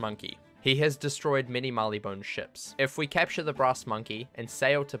Brass Monkey. He has destroyed many Marleybone ships. If we capture the Brass Monkey and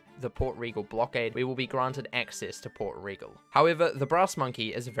sail to the Port Regal blockade, we will be granted access to Port Regal. However, the Brass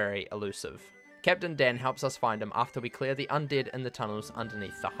Monkey is very elusive. Captain Dan helps us find him after we clear the undead in the tunnels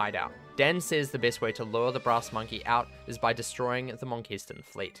underneath the hideout. Dan says the best way to lure the Brass Monkey out is by destroying the Monquistan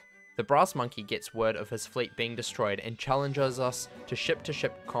fleet. The Brass Monkey gets word of his fleet being destroyed and challenges us to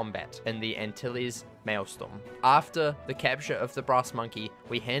ship-to-ship combat in the Antilles Maelstrom. After the capture of the Brass Monkey,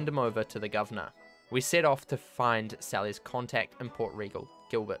 we hand him over to the governor. We set off to find Sally's contact in Port Regal,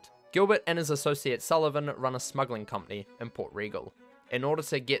 Gilbert. Gilbert and his associate Sullivan run a smuggling company in Port Regal. In order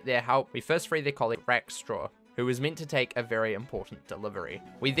to get their help, we first free their colleague Rackstraw, who was meant to take a very important delivery.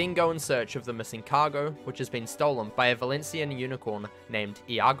 We then go in search of the missing cargo, which has been stolen by a Valencian unicorn named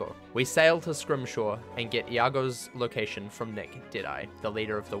Iago. We sail to Scrimshaw and get Iago's location from Nick Deadeye, the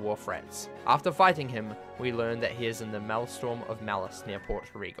leader of the Wharf Rats. After fighting him, we learn that he is in the Maelstrom of Malice near Port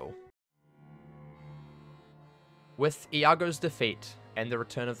Regal. With Iago's defeat and the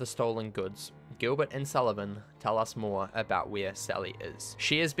return of the stolen goods, Gilbert and Sullivan tell us more about where Sally is.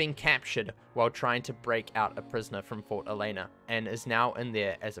 She has been captured while trying to break out a prisoner from Fort Elena, and is now in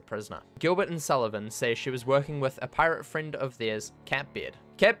there as a prisoner. Gilbert and Sullivan say she was working with a pirate friend of theirs, Catbeard.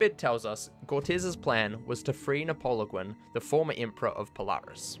 Catbeard tells us Cortez's plan was to free Napoleon, the former emperor of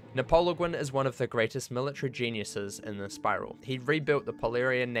Polaris. Napoleon is one of the greatest military geniuses in the Spiral. He rebuilt the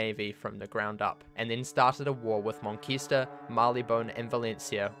Polarian navy from the ground up, and then started a war with Monquista, Marylebone, and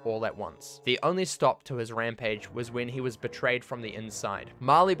Valencia all at once. The only stop to his rampage was when he was betrayed from the inside.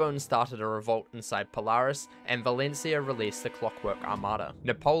 Marylebone started a revolt inside Polaris, and Valencia released the Clockwork Armada.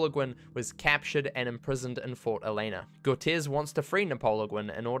 Napoleon was captured and imprisoned in Fort Elena. Cortez wants to free Napoleon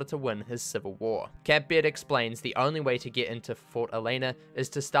in order to win his civil war. Catbeard explains the only way to get into Fort Elena is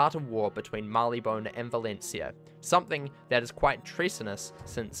to start a war between Marylebone and Valencia, something that is quite treasonous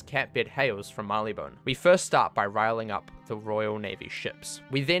since Catbeard hails from Marylebone. We first start by riling up the Royal Navy ships.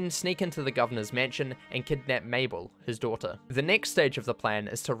 We then sneak into the governor's mansion and kidnap Mabel, his daughter. The next stage of the plan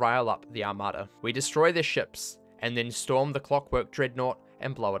is to rile up the Armada. We destroy their ships, and then storm the Clockwork Dreadnought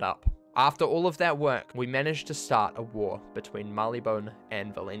and blow it up. After all of that work, we managed to start a war between Marylebone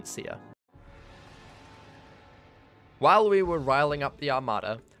and Valencia. While we were riling up the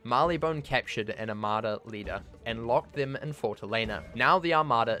Armada, Marylebone captured an Armada leader and locked them in Fort Elena. Now the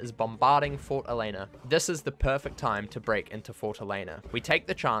Armada is bombarding Fort Elena. This is the perfect time to break into Fort Elena. We take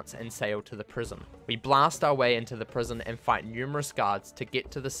the chance and sail to the prison. We blast our way into the prison and fight numerous guards to get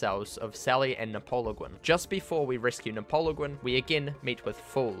to the cells of Sally and Napoleon. Just before we rescue Napoleon, we again meet with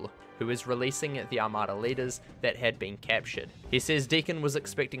Fool, who is releasing the Armada leaders that had been captured. He says Deacon was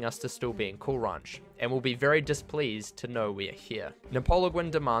expecting us to still be in Cool Ranch, and will be very displeased to know we are here. Napoleon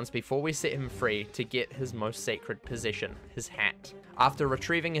demands before we set him free to get his most sacred possession, his hat. After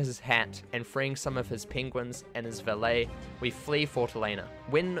retrieving his hat and freeing some of his penguins and his valet, we flee Fort Elena.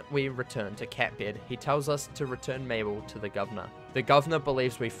 When we return to Catbeard, he tells us to return Mabel to the governor. The governor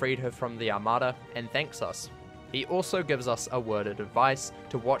believes we freed her from the Armada and thanks us. He also gives us a word of advice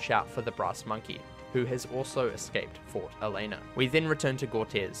to watch out for the Brass Monkey, who has also escaped Fort Elena. We then return to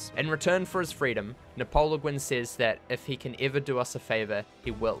Cortez. In return for his freedom, Napoleon says that if he can ever do us a favor,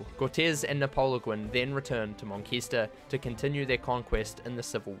 he will. Cortez and Napoleon then return to Monquista to continue their conquest in the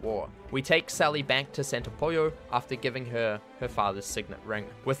Civil War. We take Sally back to Santo Pollo after giving her her father's signet ring.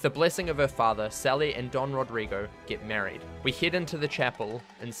 With the blessing of her father, Sally and Don Rodrigo get married. We head into the chapel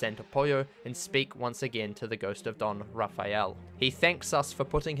in Santo Pollo and speak once again to the ghost of Don Rafael. He thanks us for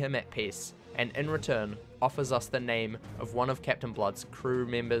putting him at peace, and in return offers us the name of one of Captain Blood's crew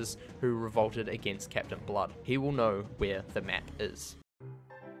members who revolted against Captain Blood. He will know where the map is.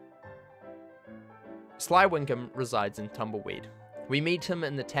 Sly Winkham resides in Tumbleweed. We meet him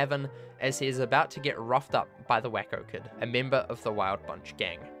in the tavern as he is about to get roughed up by the Wacko Kid, a member of the Wild Bunch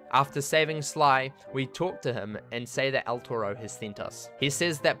gang. After saving Sly, we talk to him and say that El Toro has sent us. He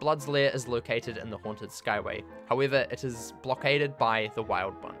says that Blood's lair is located in the Haunted Skyway, however it is blockaded by the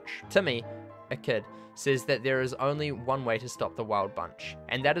Wild Bunch. Timmy, a kid, says that there is only one way to stop the Wild Bunch,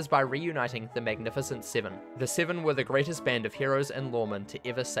 and that is by reuniting the Magnificent Seven. The Seven were the greatest band of heroes and lawmen to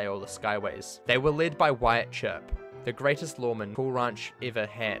ever sail the Skyways. They were led by Wyatt Chirp, the greatest lawman Cool Ranch ever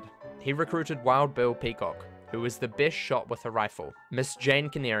had. He recruited Wild Bill Peacock, who was the best shot with a rifle, Miss Jane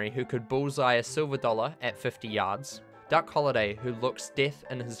Canary, who could bullseye a silver dollar at 50 yards, Duck Holiday, who looks death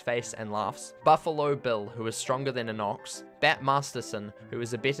in his face and laughs, Buffalo Bill, who is stronger than an ox, Bat Masterson, who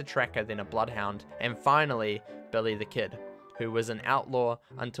is a better tracker than a bloodhound, and finally, Billy the Kid, who was an outlaw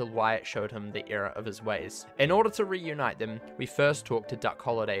until Wyatt showed him the error of his ways. In order to reunite them, we first talked to Duck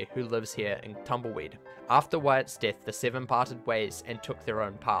Holiday, who lives here in Tumbleweed. After Wyatt's death, the seven parted ways and took their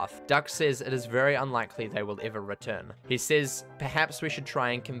own path. Duck says it is very unlikely they will ever return. He says perhaps we should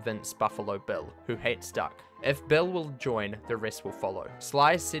try and convince Buffalo Bill, who hates Duck. If Bill will join, the rest will follow.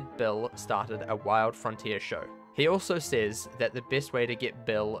 Sly said Bill started a wild frontier show. He also says that the best way to get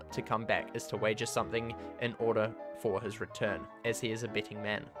Bill to come back is to wager something in order for his return, as he is a betting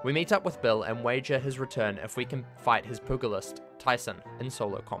man. We meet up with Bill and wager his return if we can fight his pugilist, Tyson, in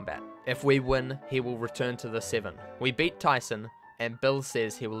solo combat. If we win, he will return to the Seven. We beat Tyson, and Bill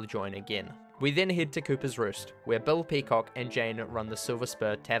says he will join again. We then head to Cooper's Roost, where Bill Peacock and Jane run the Silver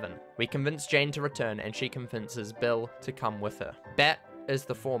Spur Tavern. We convince Jane to return, and she convinces Bill to come with her. Bat is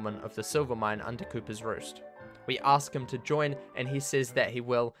the foreman of the silver mine under Cooper's Roost. We ask him to join, and he says that he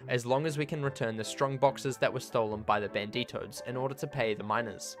will, as long as we can return the strong boxes that were stolen by the banditos in order to pay the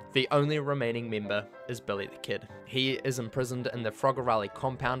miners. The only remaining member is Billy the Kid. He is imprisoned in the Froggerali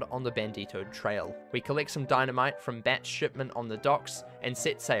compound on the Bandito Trail. We collect some dynamite from Bat's shipment on the docks and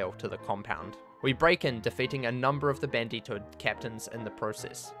set sail to the compound. We break in, defeating a number of the Bandito captains in the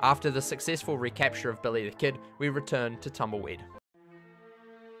process. After the successful recapture of Billy the Kid, we return to Tumbleweed.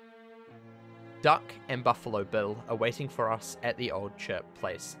 Duck and Buffalo Bill are waiting for us at the old Chirp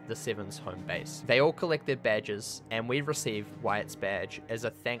place, the Seven's home base. They all collect their badges, and we receive Wyatt's badge as a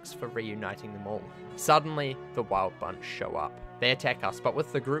thanks for reuniting them all. Suddenly, the Wild Bunch show up. They attack us, but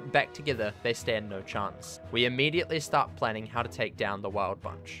with the group back together, they stand no chance. We immediately start planning how to take down the Wild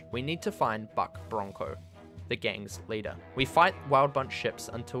Bunch. We need to find Buck Bronco, the gang's leader. We fight Wild Bunch ships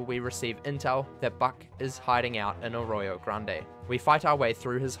until we receive intel that Buck is hiding out in Arroyo Grande. We fight our way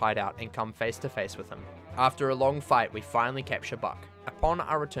through his hideout and come face to face with him. After a long fight, we finally capture Buck. Upon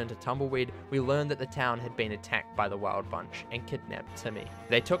our return to Tumbleweed, we learned that the town had been attacked by the Wild Bunch and kidnapped Timmy.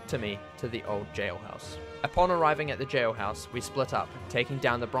 They took Timmy to the old jailhouse. Upon arriving at the jailhouse, we split up, taking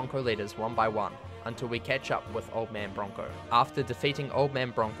down the Bronco leaders one by one, until we catch up with Old Man Bronco. After defeating Old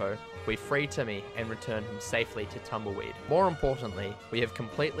Man Bronco, we free Timmy and return him safely to Tumbleweed. More importantly, we have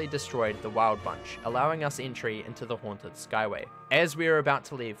completely destroyed the Wild Bunch, allowing us entry into the haunted Skyway. As we are about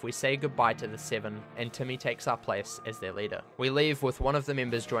to leave, we say goodbye to the Seven, and Timmy takes our place as their leader. We leave with one of the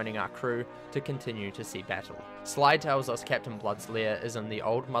members joining our crew to continue to see battle. Sly tells us Captain Blood's lair is in the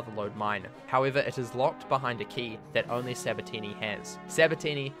old Motherlode mine. However, it is locked behind a key that only Sabatini has.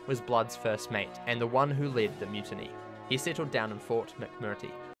 Sabatini was Blood's first mate, and the one who led the mutiny. He settled down in Fort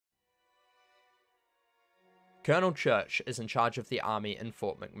McMurtry. Colonel Church is in charge of the army in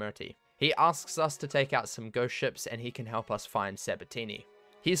Fort McMurtry. He asks us to take out some ghost ships and he can help us find Sabatini.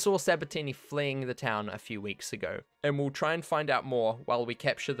 He saw Sabatini fleeing the town a few weeks ago, and we'll try and find out more while we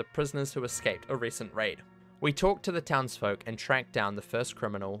capture the prisoners who escaped a recent raid. We talk to the townsfolk and track down the first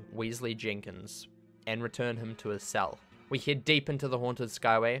criminal, Weasley Jenkins, and return him to his cell. We head deep into the haunted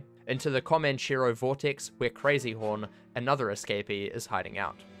Skyway, into the Comanchero Vortex where Crazy Horn, another escapee, is hiding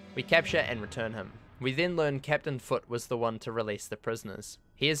out. We capture and return him. We then learn Captain Foot was the one to release the prisoners.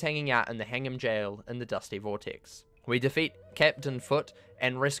 He is hanging out in the Hang'em jail in the Dusty Vortex. We defeat Captain Foot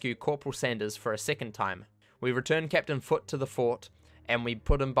and rescue Corporal Sanders for a second time. We return Captain Foot to the fort and we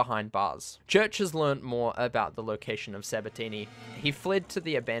put him behind bars. Church has learnt more about the location of Sabatini. He fled to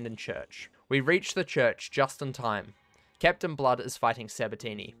the abandoned church. We reach the church just in time. Captain Blood is fighting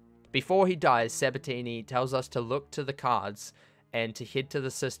Sabatini. Before he dies, Sabatini tells us to look to the cards and to head to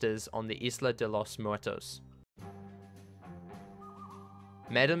the sisters on the Isla de los Muertos.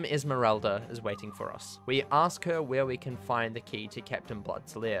 Madame Esmeralda is waiting for us. We ask her where we can find the key to Captain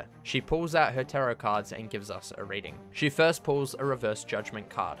Blood's lair. She pulls out her tarot cards and gives us a reading. She first pulls a reverse judgment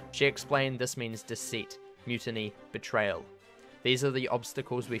card. She explained this means deceit, mutiny, betrayal. These are the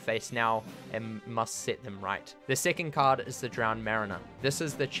obstacles we face now and must set them right. The second card is the Drowned Mariner. This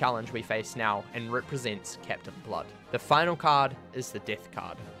is the challenge we face now and represents Captain Blood. The final card is the Death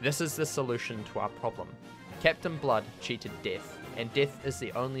card. This is the solution to our problem. Captain Blood cheated Death, and Death is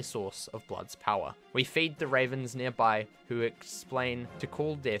the only source of Blood's power. We feed the ravens nearby, who explain to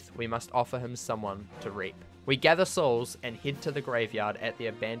call Death we must offer him someone to reap. We gather souls and head to the graveyard at the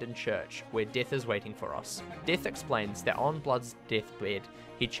abandoned church where Death is waiting for us. Death explains that on Blood's deathbed,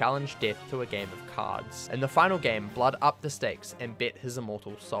 he challenged Death to a game of cards. In the final game, Blood upped the stakes and bet his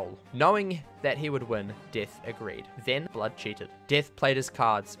immortal soul. Knowing that he would win, Death agreed. Then Blood cheated. Death played his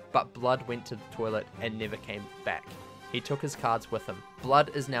cards, but Blood went to the toilet and never came back. He took his cards with him. Blood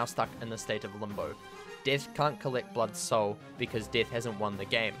is now stuck in a state of limbo. Death can't collect Blood's soul because Death hasn't won the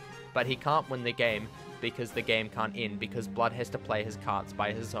game. but he can't win the game because the game can't end because Blood has to play his cards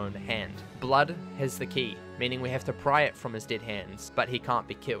by his own hand. Blood has the key, meaning we have to pry it from his dead hands, but he can't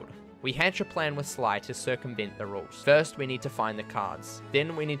be killed. We hatch a plan with Sly to circumvent the rules. First, we need to find the cards.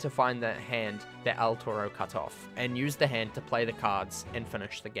 Then we need to find the hand that El Toro cut off, and use the hand to play the cards and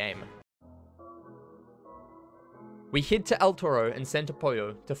finish the game. We head to El Toro in Santa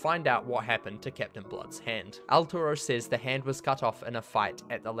Pollo to find out what happened to Captain Blood's hand. El Toro says the hand was cut off in a fight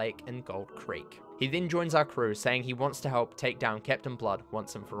at the lake in Gold Creek. He then joins our crew, saying he wants to help take down Captain Blood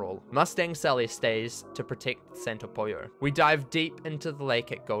once and for all. Mustang Sally stays to protect Santa Pollo. We dive deep into the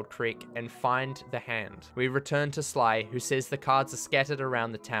lake at Gold Creek and find the hand. We return to Sly, who says the cards are scattered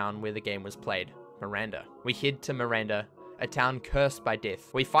around the town where the game was played, Miranda. We head to Miranda, a town cursed by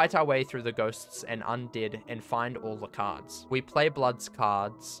death. We fight our way through the ghosts and undead and find all the cards. We play Blood's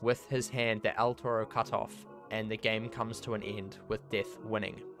cards with his hand that El Toro cut off, and the game comes to an end with Death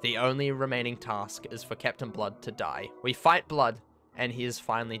winning. The only remaining task is for Captain Blood to die. We fight Blood, and he is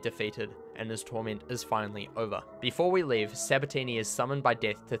finally defeated, and his torment is finally over. Before we leave, Sabatini is summoned by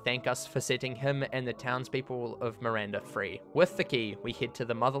Death to thank us for setting him and the townspeople of Miranda free. With the key, we head to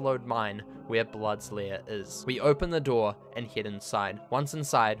the Motherlode mine where Blood's lair is. We open the door and head inside. Once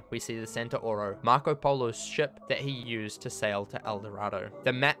inside, we see the Santa Oro, Marco Polo's ship that he used to sail to El Dorado.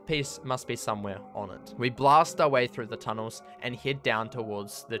 The map piece must be somewhere on it. We blast our way through the tunnels and head down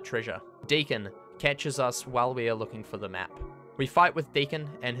towards the treasure. Deacon catches us while we are looking for the map. We fight with Deacon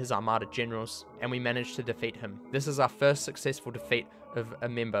and his armada generals, and we manage to defeat him. This is our first successful defeat of a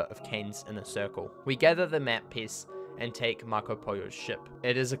member of Kane's inner circle. We gather the map piece and take Marco Polo's ship.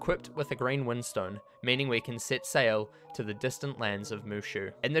 It is equipped with a green windstone, meaning we can set sail to the distant lands of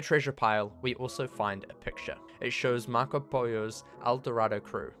Mooshu. In the treasure pile, we also find a picture. It shows Marco Polo's El Dorado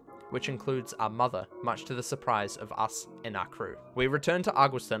crew, which includes our mother, much to the surprise of us and our crew. We return to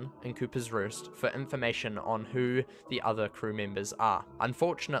Augustin in Cooper's Roost for information on who the other crew members are.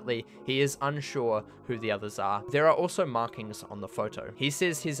 Unfortunately, he is unsure who the others are. There are also markings on the photo. He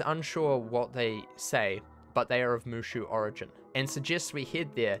says he's unsure what they say, but they are of Mooshu origin, and suggests we head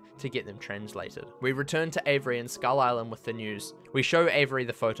there to get them translated. We return to Avery in Skull Island with the news. We show Avery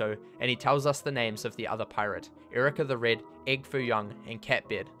the photo, and he tells us the names of the other pirate, Erica the Red, Egg Foo Young, and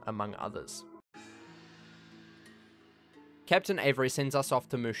Catbed, among others. Captain Avery sends us off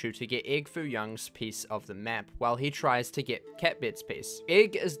to Mooshu to get Egg Foo Young's piece of the map, while he tries to get Catbed's piece.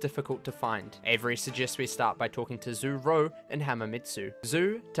 Egg is difficult to find. Avery suggests we start by talking to Zu Ro and Hamamitsu.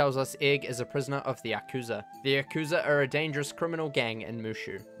 Zu tells us Egg is a prisoner of the Yakuza. The Yakuza are a dangerous criminal gang in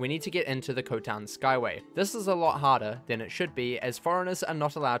Mooshu. We need to get into the Khotan Skyway. This is a lot harder than it should be, as foreigners are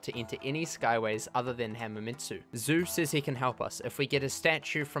not allowed to enter any skyways other than Hamamitsu. Zu says he can help us if we get a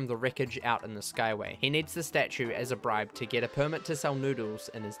statue from the wreckage out in the skyway. He needs the statue as a bribe to get a permit to sell noodles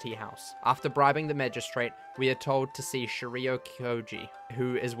in his tea house. After bribing the magistrate, we are told to see Shirio Kyoji,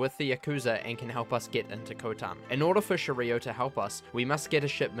 who is with the Yakuza and can help us get into Khotan. In order for Shirio to help us, we must get a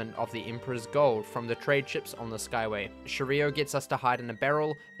shipment of the Emperor's gold from the trade ships on the Skyway. Shirio gets us to hide in a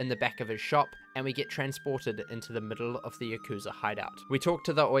barrel in the back of his shop, and we get transported into the middle of the Yakuza hideout. We talk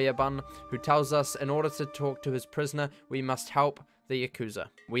to the Oyaban, who tells us in order to talk to his prisoner, we must help the Yakuza.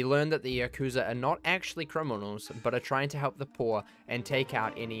 We learn that the Yakuza are not actually criminals, but are trying to help the poor and take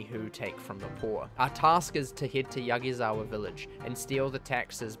out any who take from the poor. Our task is to head to Yagizawa village and steal the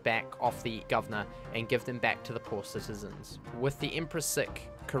taxes back off the governor and give them back to the poor citizens. With the Empress sick,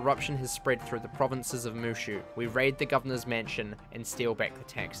 corruption has spread through the provinces of Mooshu. We raid the governor's mansion and steal back the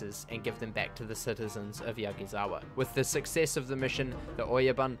taxes and give them back to the citizens of Yagizawa. With the success of the mission, the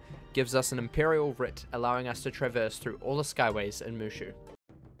Oyaban gives us an imperial writ allowing us to traverse through all the skyways in Mooshu.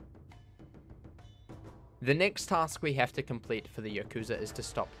 The next task we have to complete for the Yakuza is to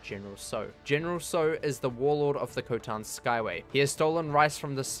stop General So. General So is the warlord of the Khotan Skyway. He has stolen rice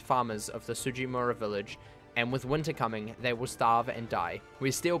from the farmers of the Sujimura village, and with winter coming, they will starve and die. We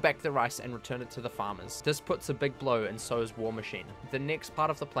steal back the rice and return it to the farmers. This puts a big blow in So's war machine. The next part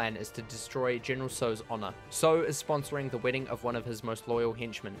of the plan is to destroy General So's honor. So is sponsoring the wedding of one of his most loyal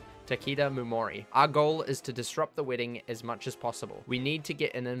henchmen, Takeda Mumori. Our goal is to disrupt the wedding as much as possible. We need to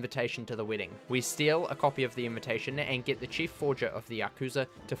get an invitation to the wedding. We steal a copy of the invitation and get the chief forger of the Yakuza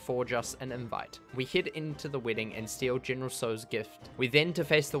to forge us an invite. We head into the wedding and steal General So's gift. We then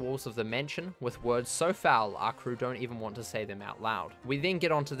deface the walls of the mansion with words so foul our crew don't even want to say them out loud. We then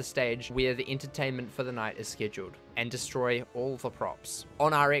get onto the stage where the entertainment for the night is scheduled and destroy all the props.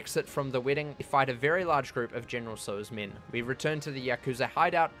 On our exit from the wedding, we fight a very large group of General So's men. We return to the Yakuza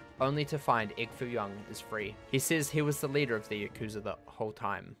hideout only to find Egg Foo Young is free. He says he was the leader of the Yakuza the whole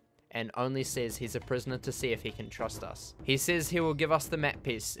time, and only says he's a prisoner to see if he can trust us. He says he will give us the map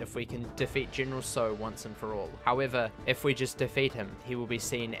piece if we can defeat General So once and for all. However, if we just defeat him, he will be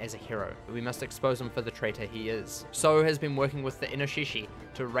seen as a hero. We must expose him for the traitor he is. So has been working with the Inoshishi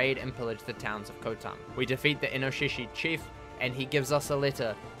to raid and pillage the towns of Khotan. We defeat the Inoshishi chief, and he gives us a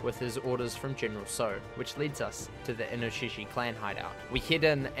letter with his orders from General So, which leads us to the Inoshishi clan hideout. We head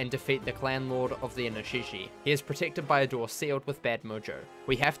in and defeat the clan lord of the Inoshishi. He is protected by a door sealed with bad mojo.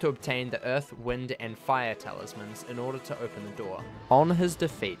 We have to obtain the earth, wind, and fire talismans in order to open the door. On his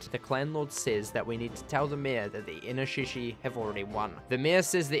defeat, the clan lord says that we need to tell the mayor that the Inoshishi have already won. The mayor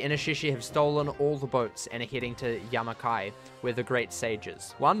says the Inoshishi have stolen all the boats and are heading to Yamakai, where the great sage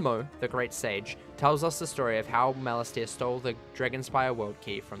is. Wanmo, the great sage, tells us the story of how Malastare stole the Dragonspire World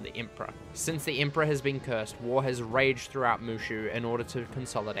Key from the Emperor. Since the Emperor has been cursed, war has raged throughout Mooshu in order to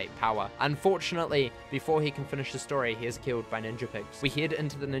consolidate power. Unfortunately, before he can finish the story, he is killed by ninja pigs. We head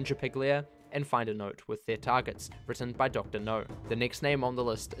into the ninja pig lair and find a note with their targets, written by Dr. No. The next name on the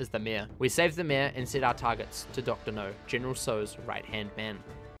list is the mayor. We save the mayor and set our targets to Dr. No, General So's right-hand man.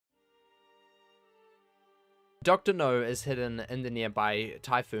 Dr. No is hidden in the nearby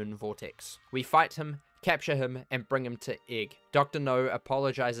Typhoon Vortex. We fight him, capture him, and bring him to Egg. Dr. No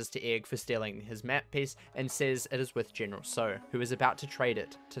apologizes to Egg for stealing his map piece and says it is with General So, who is about to trade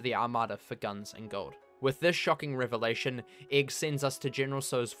it to the Armada for guns and gold. With this shocking revelation, Egg sends us to General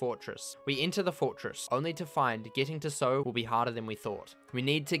So's fortress. We enter the fortress, only to find getting to So will be harder than we thought. We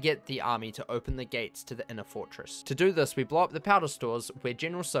need to get the army to open the gates to the inner fortress. To do this, we blow up the powder stores where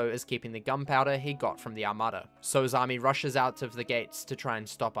General So is keeping the gunpowder he got from the Armada. So's army rushes out of the gates to try and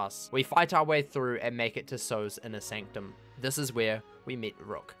stop us. We fight our way through and make it to So's inner sanctum. This is where we meet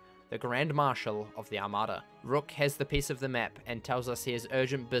Rook, the Grand Marshal of the Armada. Rook has the piece of the map and tells us he has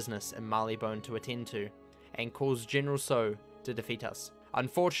urgent business in Marleybone to attend to, and calls General So to defeat us.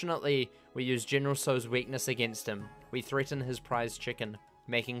 Unfortunately, we use General So's weakness against him. We threaten his prized chicken,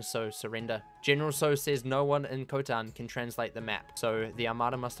 making So surrender. General So says no one in Khotan can translate the map, so the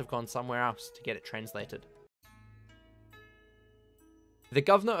Armada must have gone somewhere else to get it translated. The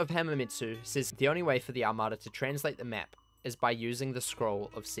governor of Hamamitsu says the only way for the Armada to translate the map is by using the Scroll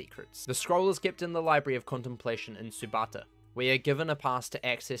of Secrets. The scroll is kept in the Library of Contemplation in Subata. We are given a pass to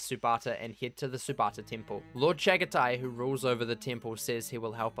access Subata and head to the Subata temple. Lord Chagatai, who rules over the temple, says he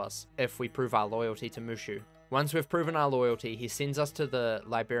will help us if we prove our loyalty to Mooshu. Once we've proven our loyalty, he sends us to the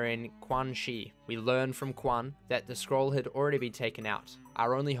librarian Quan Shi. We learn from Quan that the scroll had already been taken out.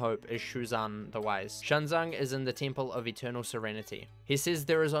 Our only hope is Shuzan the Wise. Shanzang is in the Temple of Eternal Serenity. He says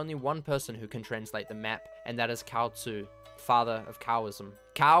there is only one person who can translate the map, and that is Cao Tzu, father of Taoism.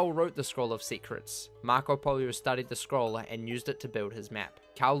 Cao wrote the Scroll of Secrets. Marco Polo studied the scroll and used it to build his map.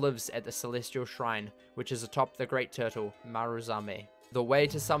 Cao lives at the Celestial Shrine, which is atop the Great Turtle, Maruzame. The way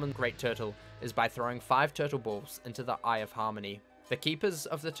to summon Great Turtle is by throwing 5 turtle balls into the Eye of Harmony. The keepers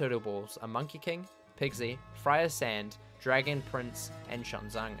of the turtle balls are Monkey King, Pigsy, Friar Sand, Dragon Prince, and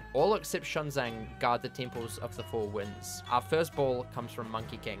Shanzang. All except Shanzang guard the temples of the Four Winds. Our first ball comes from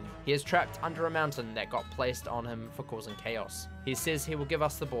Monkey King. He is trapped under a mountain that got placed on him for causing chaos. He says he will give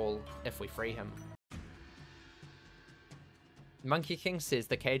us the ball if we free him. Monkey King says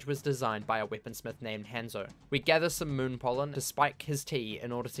the cage was designed by a weaponsmith named Hanzo. We gather some moon pollen to spike his tea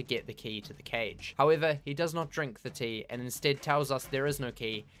in order to get the key to the cage. However, he does not drink the tea and instead tells us there is no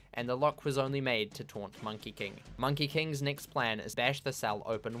key and the lock was only made to taunt Monkey King. Monkey King's next plan is to bash the cell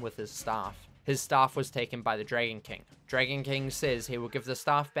open with his staff. His staff was taken by the Dragon King. Dragon King says he will give the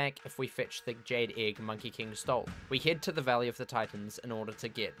staff back if we fetch the jade egg Monkey King stole. We head to the Valley of the Titans in order to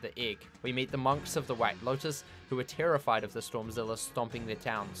get the egg. We meet the monks of the White Lotus, who are terrified of the Stormzilla stomping their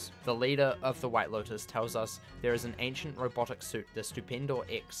towns. The leader of the White Lotus tells us there is an ancient robotic suit, the Stupendor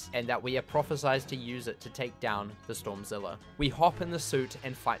X, and that we are prophesied to use it to take down the Stormzilla. We hop in the suit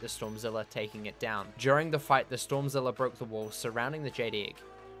and fight the Stormzilla, taking it down. During the fight, the Stormzilla broke the wall surrounding the jade egg.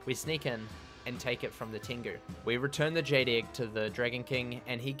 We sneak in and take it from the Tengu. We return the jade egg to the Dragon King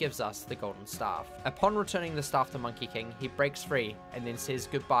and he gives us the golden staff. Upon returning the staff to Monkey King, he breaks free and then says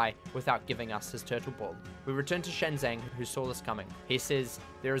goodbye without giving us his turtle ball. We return to Shanzang, who saw this coming. He says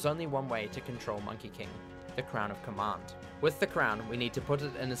there is only one way to control Monkey King, the Crown of Command. With the crown, we need to put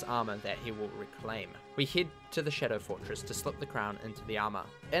it in his armor that he will reclaim. We head to the Shadow Fortress to slip the crown into the armor.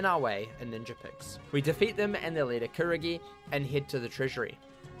 In our way are ninja pigs. We defeat them and their leader Kurigi and head to the treasury.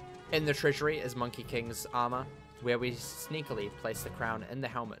 In the treasury is Monkey King's armor, where we sneakily place the crown in the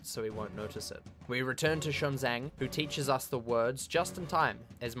helmet so he won't notice it. We return to Shunzang, who teaches us the words just in time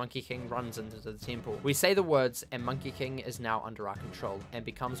as Monkey King runs into the temple. We say the words and Monkey King is now under our control and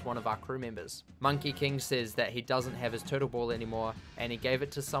becomes one of our crew members. Monkey King says that he doesn't have his turtle ball anymore and he gave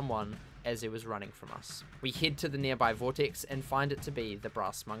it to someone as he was running from us. We head to the nearby vortex and find it to be the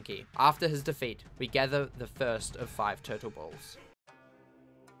brass monkey. After his defeat, we gather the first of 5 turtle balls.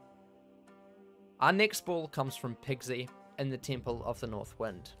 Our next ball comes from Pigsy in the Temple of the North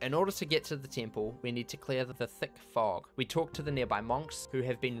Wind. In order to get to the temple, we need to clear the thick fog. We talk to the nearby monks who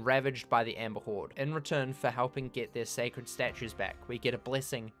have been ravaged by the Amber Horde. In return for helping get their sacred statues back, we get a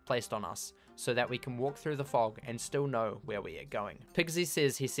blessing placed on us so that we can walk through the fog and still know where we are going. Pigsy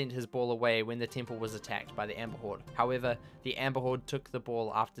says he sent his ball away when the temple was attacked by the Amber Horde. However, the Amber Horde took the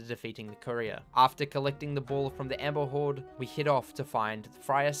ball after defeating the courier. After collecting the ball from the Amber Horde, we head off to find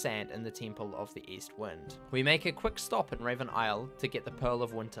Friar Sand in the Temple of the East Wind. We make a quick stop in Raven Isle to get the Pearl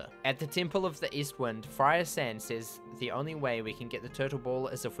of Winter. At the Temple of the East Wind, Friar Sand says the only way we can get the turtle ball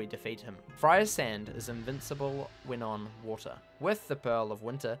is if we defeat him. Friar Sand is invincible when on water. With the Pearl of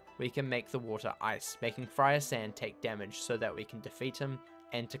Winter, we can make the water ice, making Friar Sand take damage so that we can defeat him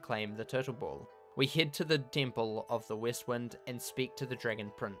and to claim the turtle ball. We head to the Temple of the West Wind and speak to the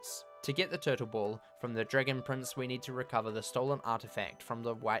Dragon Prince. To get the turtle ball from the Dragon Prince, we need to recover the stolen artifact from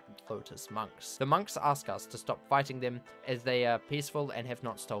the White Lotus monks. The monks ask us to stop fighting them as they are peaceful and have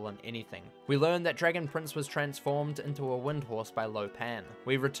not stolen anything. We learn that Dragon Prince was transformed into a wind horse by Lo Pan.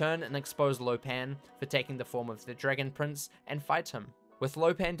 We return and expose Lo Pan for taking the form of the Dragon Prince and fight him. With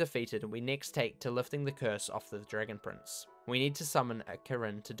Lo Pan defeated, we next take to lifting the curse off the Dragon Prince. We need to summon a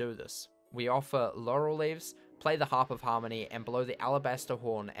Kirin to do this. We offer laurel leaves, play the Harp of Harmony, and blow the alabaster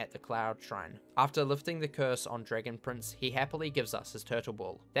horn at the Cloud Shrine. After lifting the curse on Dragon Prince, he happily gives us his turtle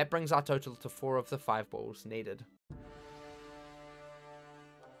ball. That brings our total to 4 of the 5 balls needed.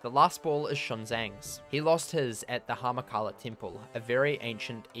 The last ball is Shunzang's. He lost his at the Hamakala Temple, a very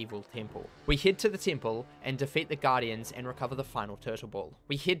ancient evil temple. We head to the temple and defeat the guardians and recover the final turtle ball.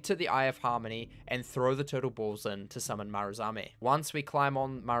 We head to the Eye of Harmony and throw the turtle balls in to summon Maruzame. Once we climb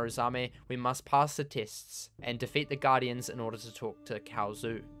on Maruzame, we must pass the tests and defeat the guardians in order to talk to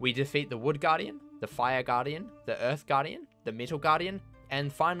Kaozu. We defeat the Wood Guardian, the Fire Guardian, the Earth Guardian, the Metal Guardian,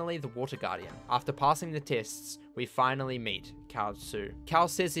 and finally the Water Guardian. After passing the tests, we finally meet Kaozu. Kao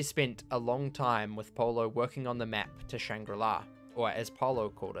says he spent a long time with Polo working on the map to Shangri-La, or as Polo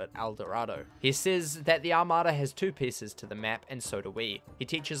called it, El Dorado. He says that the Armada has 2 pieces to the map, and so do we. He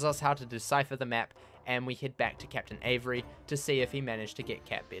teaches us how to decipher the map, and we head back to Captain Avery to see if he managed to get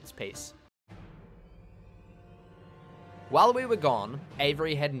Catbeard's piece. While we were gone,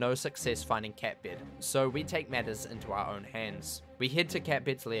 Avery had no success finding Catbeard, so we take matters into our own hands. We head to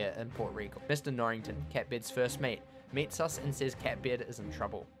Catbeard's lair in Port Regal. Mr. Norrington, Catbeard's first mate, meets us and says Catbeard is in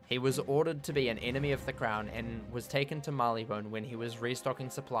trouble. He was ordered to be an enemy of the crown and was taken to Marleybone when he was restocking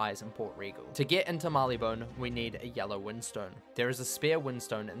supplies in Port Regal. To get into Marleybone, we need a yellow windstone. There is a spare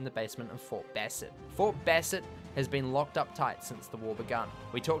windstone in the basement of Fort Bassett. Fort Bassett has been locked up tight since the war begun.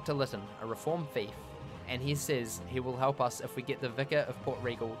 We talk to Lytton, a reformed thief, and he says he will help us if we get the Vicar of Port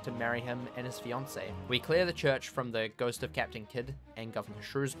Regal to marry him and his fiancée. We clear the church from the ghost of Captain Kidd and Governor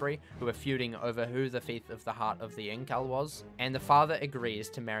Shrewsbury, who are feuding over who the thief of the Heart of the Incal was, and the father agrees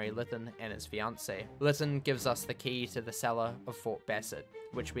to marry Lytton and his fiancée. Lytton gives us the key to the cellar of Fort Bassett,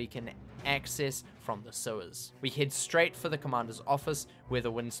 which we can access from the sewers. We head straight for the commander's office where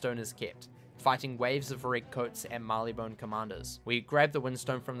the windstone is kept, fighting waves of redcoats and Marleybone commanders. We grab the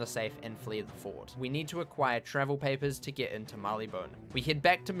windstone from the safe and flee the fort. We need to acquire travel papers to get into Marleybone. We head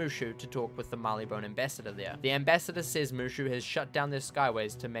back to Mooshu to talk with the Marleybone ambassador there. The ambassador says Mooshu has shut down their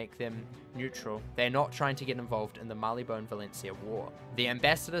skyways to make them neutral. They're not trying to get involved in the Marleybone-Valencia war. The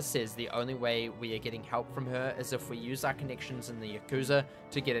ambassador says the only way we are getting help from her is if we use our connections in the Yakuza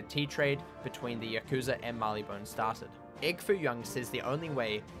to get a tea trade between the Yakuza and Marleybone started. Egg Fu Young says the only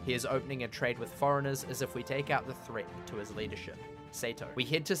way he is opening a trade with foreigners is if we take out the threat to his leadership, Sato. We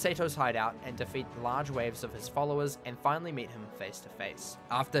head to Sato's hideout and defeat large waves of his followers and finally meet him face to face.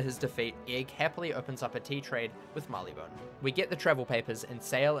 After his defeat, Egg happily opens up a tea trade with Marleybone. We get the travel papers and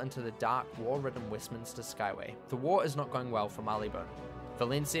sail into the dark, war-ridden Westminster Skyway. The war is not going well for Marleybone.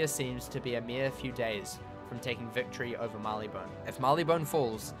 Valencia seems to be a mere few days from taking victory over Marleybone. If Marleybone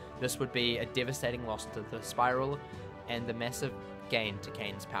falls, this would be a devastating loss to the Spiral and the massive gain to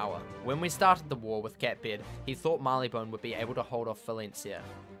Kane's power. When we started the war with Catbeard, he thought Marleybone would be able to hold off Valencia,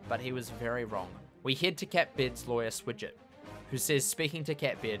 but he was very wrong. We head to Catbeard's lawyer Swidget, who says speaking to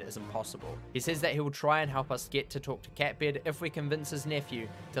Catbeard is impossible. He says that he will try and help us get to talk to Catbeard if we convince his nephew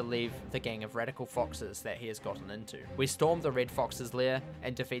to leave the gang of radical foxes that he has gotten into. We storm the Red Fox's lair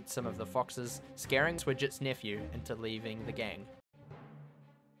and defeat some of the foxes, scaring Swidget's nephew into leaving the gang.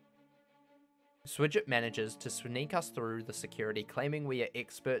 Swidget manages to sneak us through the security, claiming we are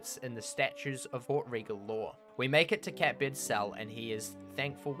experts in the statutes of Fort Regal law. We make it to Catbeard's cell and he is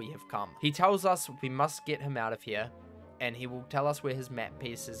thankful we have come. He tells us we must get him out of here, and he will tell us where his map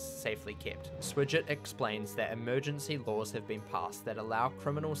piece is safely kept. Swidget explains that emergency laws have been passed that allow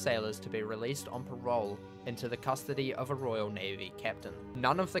criminal sailors to be released on parole into the custody of a Royal Navy captain.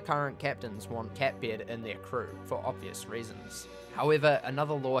 None of the current captains want Catbeard in their crew, for obvious reasons. However,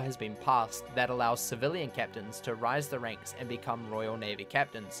 another law has been passed that allows civilian captains to rise the ranks and become Royal Navy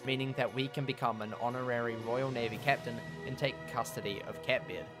captains, meaning that we can become an honorary Royal Navy captain and take custody of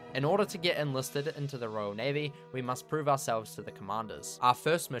Catbeard. In order to get enlisted into the Royal Navy, we must prove ourselves to the commanders. Our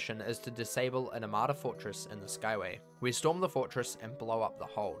first mission is to disable an Armada fortress in the Skyway. We storm the fortress and blow up the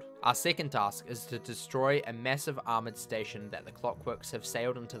hold. Our second task is to destroy a massive armoured station that the Clockworks have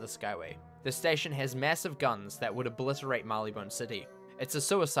sailed into the Skyway. The station has massive guns that would obliterate Marleybone City. It's a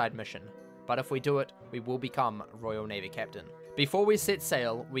suicide mission, but if we do it, we will become Royal Navy Captain. Before we set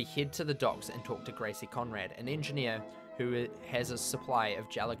sail, we head to the docks and talk to Gracie Conrad, an engineer who has a supply of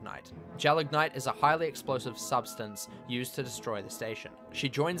gelignite. Gelignite is a highly explosive substance used to destroy the station. She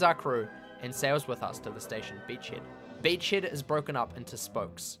joins our crew and sails with us to the station Beachhead. Beachhead is broken up into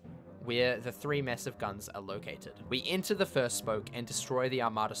spokes, where the 3 massive guns are located. We enter the first spoke and destroy the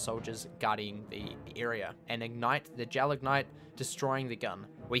Armada soldiers guarding the area, and ignite the gelignite, destroying the gun.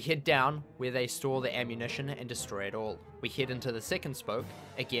 We head down, where they store the ammunition and destroy it all. We head into the second spoke.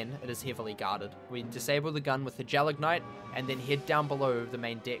 Again, it is heavily guarded. We disable the gun with the gelignite, and then head down below the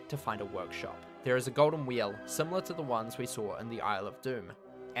main deck to find a workshop. There is a golden wheel, similar to the ones we saw in the Isle of Doom,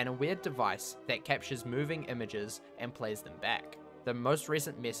 and a weird device that captures moving images and plays them back. The most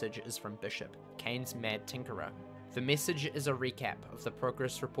recent message is from Bishop, Kane's mad tinkerer. The message is a recap of the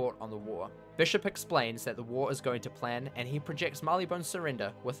progress report on the war. Bishop explains that the war is going to plan, and he projects Marleybone's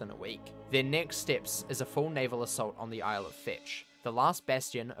surrender within a week. Their next steps is a full naval assault on the Isle of Fetch, the last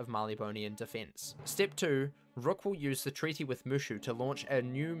bastion of Marleybonian defense. Step 2, Rook will use the treaty with Mooshu to launch a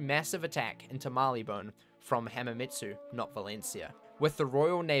new massive attack into Marleybone from Hamametsu, not Valencia. With the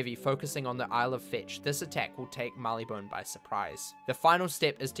Royal Navy focusing on the Isle of Fetch, this attack will take Marleybone by surprise. The final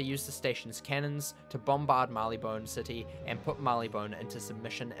step is to use the station's cannons to bombard Marleybone City and put Marleybone into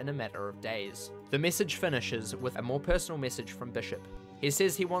submission in a matter of days. The message finishes with a more personal message from Bishop. He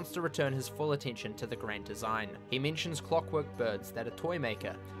says he wants to return his full attention to the grand design. He mentions clockwork birds that a toy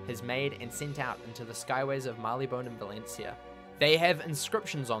maker has made and sent out into the skyways of Marleybone and Valencia. They have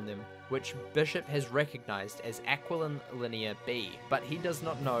inscriptions on them, which Bishop has recognized as Aquiline Linear B, but he does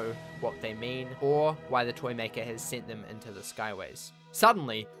not know what they mean or why the toy maker has sent them into the skyways.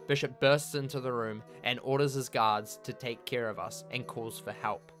 Suddenly, Bishop bursts into the room and orders his guards to take care of us and calls for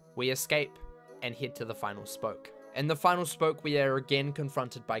help. We escape and head to the final spoke. In the final spoke, we are again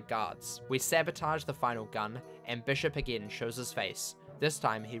confronted by guards. We sabotage the final gun, and Bishop again shows his face. This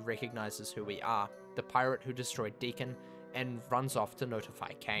time he recognizes who we are, the pirate who destroyed Deacon, and runs off to notify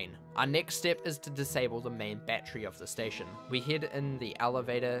Kane. Our next step is to disable the main battery of the station. We head in the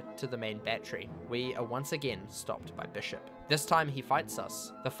elevator to the main battery. We are once again stopped by Bishop. This time he fights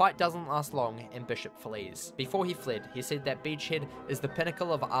us. The fight doesn't last long and Bishop flees. Before he fled, he said that Beachhead is the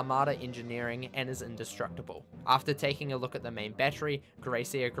pinnacle of Armada engineering and is indestructible. After taking a look at the main battery,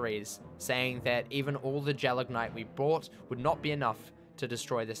 Gracie agrees, saying that even all the gelignite we brought would not be enough to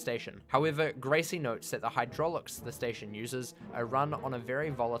destroy the station. However, Gracie notes that the hydraulics the station uses are run on a very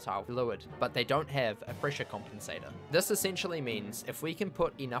volatile fluid, but they don't have a pressure compensator. This essentially means if we can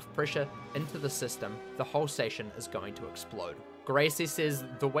put enough pressure into the system, the whole station is going to explode. Gracie says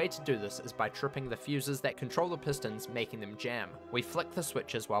the way to do this is by tripping the fuses that control the pistons, making them jam. We flick the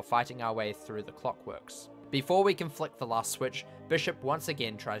switches while fighting our way through the clockworks. Before we can flick the last switch, Bishop once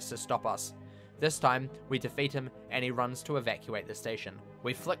again tries to stop us. This time, we defeat him and he runs to evacuate the station.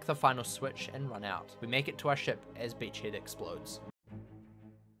 We flick the final switch and run out. We make it to our ship as Beachhead explodes.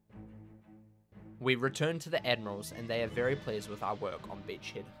 We return to the admirals and they are very pleased with our work on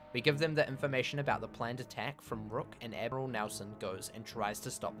Beachhead. We give them the information about the planned attack from Rook, and Admiral Nelson goes and tries to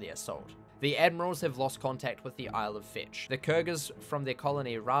stop the assault. The admirals have lost contact with the Isle of Fetch. The Kurgas from their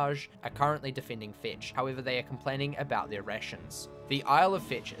colony Raj are currently defending Fetch, however they are complaining about their rations. The Isle of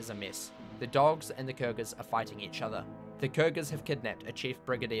Fetch is a mess. The dogs and the Kurgas are fighting each other. The Kurgas have kidnapped a chief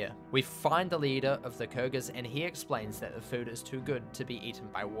brigadier. We find the leader of the Kurgas and he explains that the food is too good to be eaten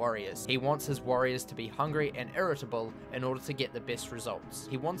by warriors. He wants his warriors to be hungry and irritable in order to get the best results.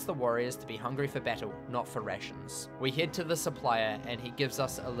 He wants the warriors to be hungry for battle, not for rations. We head to the supplier and he gives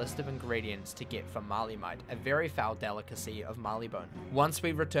us a list of ingredients to get for Marlimite, a very foul delicacy of Marleybone. Once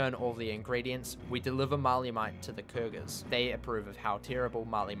we return all the ingredients, we deliver Marlimite to the Kurgas. They approve of how terrible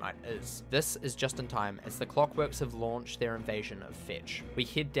Marlimite is. This is just in time as the Clockworks have launched their invasion of Fetch. We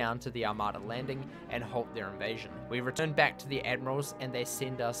head down to the Armada landing and halt their invasion. We return back to the admirals and they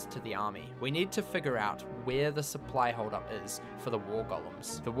send us to the army. We need to figure out where the supply holdup is for the war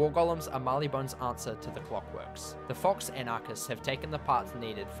golems. The war golems are Marleybone's answer to the Clockworks. The Fox anarchists have taken the parts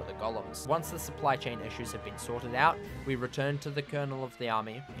needed for the golems. Once the supply chain issues have been sorted out, we return to the colonel of the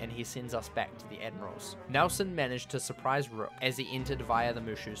army and he sends us back to the admirals. Nelson managed to surprise Rook as he entered via the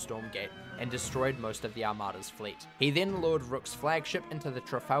Mooshu storm gate and destroyed most of the Armada's fleet. He then lured Rook's flagship into the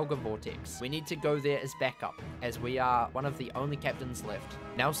Trafalgar Vortex. We need to go there as backup, as we are one of the only captains left.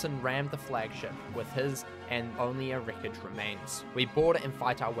 Nelson rammed the flagship with his and only a wreckage remains. We board and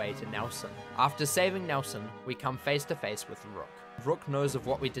fight our way to Nelson. After saving Nelson, we come face to face with Rook. Rook knows of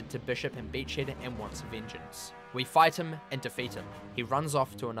what we did to Bishop and Beachhead and wants vengeance. We fight him and defeat him. He runs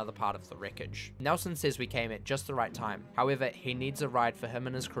off to another part of the wreckage. Nelson says we came at just the right time. However, he needs a ride for him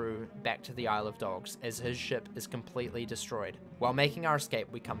and his crew back to the Isle of Dogs as his ship is completely destroyed. While making our escape,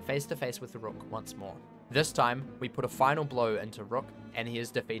 we come face to face with the Rook once more. This time, we put a final blow into Rook and he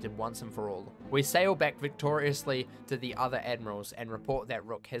is defeated once and for all. We sail back victoriously to the other admirals and report that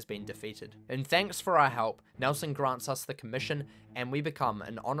Rook has been defeated. In thanks for our help, Nelson grants us the commission and we become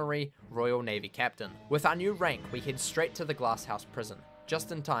an honorary Royal Navy captain. With our new rank, we head straight to the Glasshouse prison,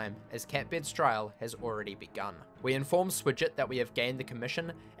 just in time as Catbeard's trial has already begun. We inform Swidget that we have gained the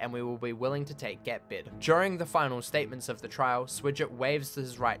commission and we will be willing to take Catbeard. During the final statements of the trial, Swidget waives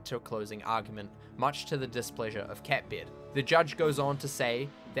his right to a closing argument, much to the displeasure of Catbeard. The judge goes on to say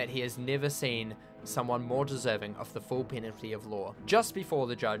that he has never seen someone more deserving of the full penalty of law. Just before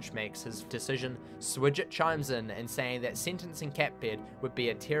the judge makes his decision, Swidget chimes in and saying that sentencing Catbeard would be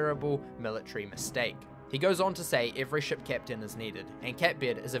a terrible military mistake. He goes on to say every ship captain is needed, and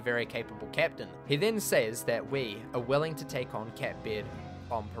Catbeard is a very capable captain. He then says that we are willing to take on Catbeard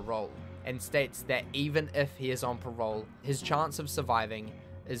on parole, and states that even if he is on parole, his chance of surviving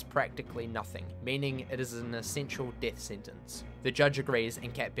is practically nothing, meaning it is an essential death sentence. The judge agrees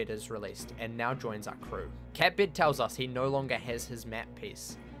and Catbeard is released, and now joins our crew. Catbeard tells us he no longer has his map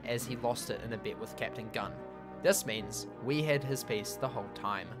piece, as he lost it in a bet with Captain Gunn. This means we had his piece the whole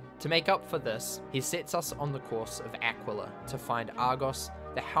time. To make up for this, he sets us on the course of Aquila to find Argos,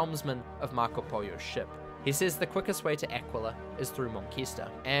 the helmsman of Marco Polo's ship. He says the quickest way to Aquila is through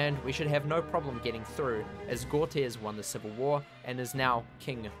Monquista, and we should have no problem getting through as Gortez won the Civil War and is now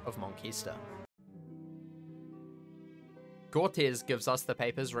king of Monquista. Gortez gives us the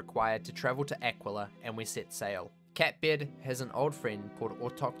papers required to travel to Aquila and we set sail. Catbeard has an old friend called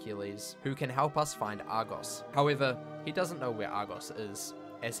Autocules who can help us find Argos. However, he doesn't know where Argos is,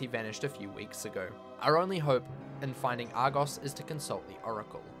 as he vanished a few weeks ago. Our only hope in finding Argos is to consult the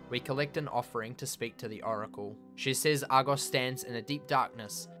Oracle. We collect an offering to speak to the Oracle. She says Argos stands in a deep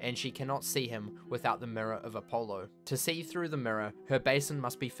darkness and she cannot see him without the mirror of Apollo. To see through the mirror, her basin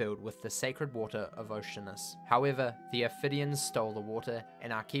must be filled with the sacred water of Oceanus. However, the Ophidians stole the water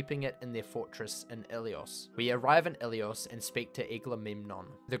and are keeping it in their fortress in Ilios. We arrive in Ilios and speak to Eglamemnon,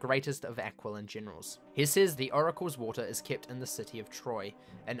 the greatest of Aquilan generals. He says the Oracle's water is kept in the city of Troy,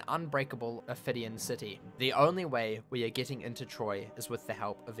 an unbreakable Ophidian city. The only way we are getting into Troy is with the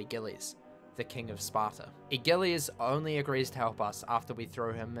help of Achilles, the king of Sparta. Achilles only agrees to help us after we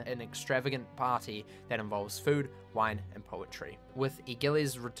throw him an extravagant party that involves food, wine, and poetry. With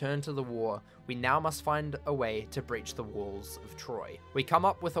Achilles' return to the war, we now must find a way to breach the walls of Troy. We come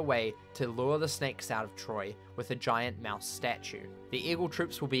up with a way to lure the snakes out of Troy with a giant mouse statue. The eagle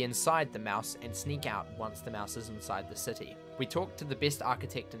troops will be inside the mouse and sneak out once the mouse is inside the city. We talk to the best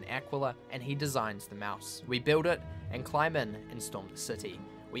architect in Aquila and he designs the mouse. We build it and climb in and storm the city.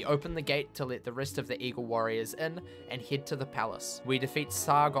 We open the gate to let the rest of the Eagle warriors in and head to the palace. We defeat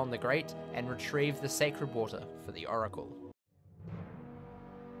Sargon the Great and retrieve the sacred water for the Oracle.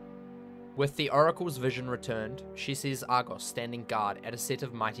 With the Oracle's vision returned, she sees Argos standing guard at a set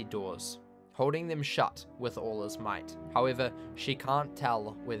of mighty doors, holding them shut with all his might. However, she can't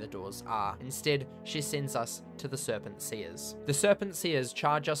tell where the doors are. Instead, she sends us to the Serpent Seers. The Serpent Seers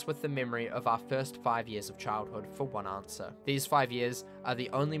charge us with the memory of our first 5 years of childhood for one answer. These 5 years are the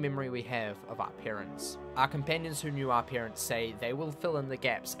only memory we have of our parents. Our companions who knew our parents say they will fill in the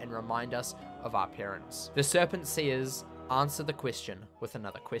gaps and remind us of our parents. The Serpent Seers answer the question with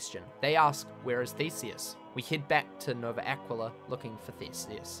another question. They ask, where is Theseus? We head back to Nova Aquila looking for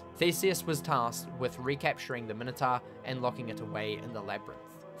Theseus. Theseus was tasked with recapturing the Minotaur and locking it away in the labyrinth.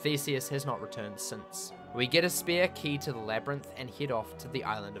 Theseus has not returned since. We get a spare key to the labyrinth and head off to the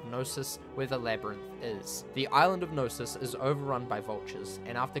island of Gnosis, where the labyrinth is. The island of Gnosis is overrun by vultures,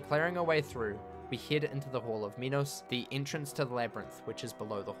 and after clearing our way through, we head into the Hall of Minos, the entrance to the labyrinth which is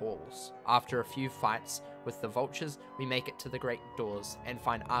below the halls. After a few fights with the vultures, we make it to the great doors and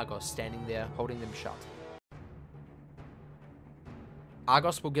find Argos standing there holding them shut.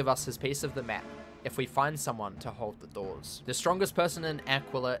 Argos will give us his piece of the map if we find someone to hold the doors. The strongest person in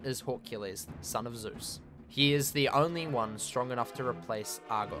Aquila is Hercules, son of Zeus. He is the only one strong enough to replace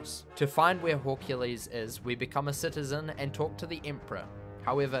Argos. To find where Hercules is, we become a citizen and talk to the Emperor.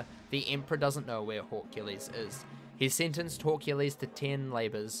 However, the Emperor doesn't know where Hercules is. He sentenced Hercules to 10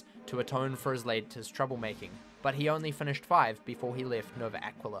 labors to atone for his latest troublemaking, but he only finished 5 before he left Nova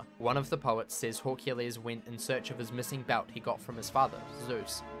Aquila. One of the poets says Hercules went in search of his missing belt he got from his father,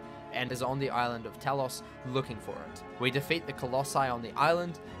 Zeus, and is on the island of Talos looking for it. We defeat the Colossi on the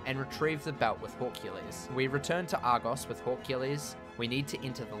island and retrieve the belt with Hercules. We return to Argos with Hercules. We need to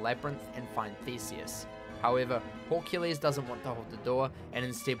enter the labyrinth and find Theseus. However, Hercules doesn't want to hold the door and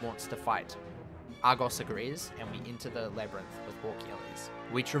instead wants to fight. Argos agrees, and we enter the labyrinth with Hercules.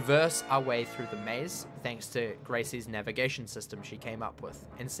 We traverse our way through the maze, thanks to Gracie's navigation system she came up with,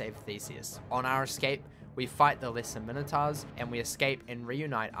 and save Theseus. On our escape, we fight the lesser Minotaurs, and we escape and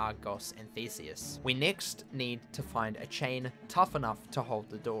reunite Argos and Theseus. We next need to find a chain tough enough to hold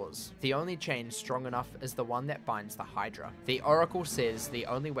the doors. The only chain strong enough is the one that binds the Hydra. The Oracle says the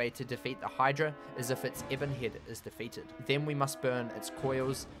only way to defeat the Hydra is if its ebon head is defeated. Then we must burn its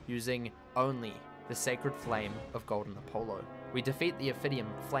coils using only the sacred flame of Golden Apollo. We defeat the Ophidian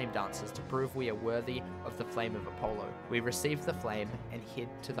flame dancers to prove we are worthy of the flame of Apollo. We receive the flame and head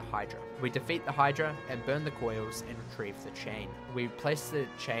to the Hydra. We defeat the Hydra and burn the coils and retrieve the chain. We place the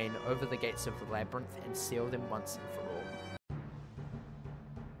chain over the gates of the labyrinth and seal them once and for all.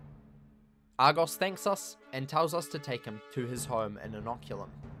 Argos thanks us and tells us to take him to his home in Inoculum.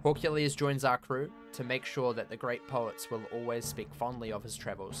 Hercules joins our crew to make sure that the great poets will always speak fondly of his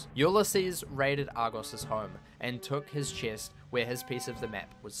travels. Ulysses raided Argos' home and took his chest where his piece of the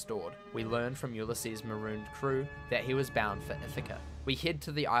map was stored. We learn from Ulysses' marooned crew that he was bound for Ithaca. We head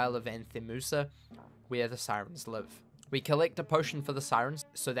to the Isle of Anthemusa, where the sirens live. We collect a potion for the sirens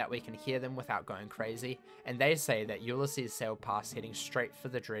so that we can hear them without going crazy, and they say that Ulysses sailed past heading straight for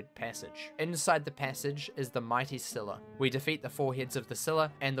the Dread Passage. Inside the passage is the mighty Scylla. We defeat the 4 heads of the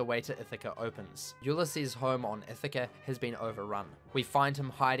Scylla and the way to Ithaca opens. Ulysses' home on Ithaca has been overrun. We find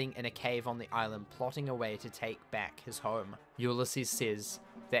him hiding in a cave on the island plotting a way to take back his home. Ulysses says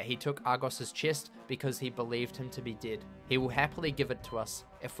that he took Argos' chest because he believed him to be dead. He will happily give it to us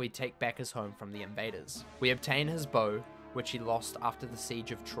if we take back his home from the invaders. We obtain his bow, which he lost after the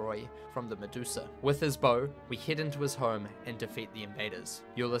siege of Troy from the Medusa. With his bow, we head into his home and defeat the invaders.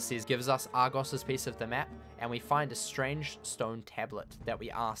 Ulysses gives us Argos' piece of the map, and we find a strange stone tablet that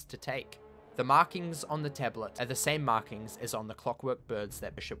we asked to take. The markings on the tablet are the same markings as on the clockwork birds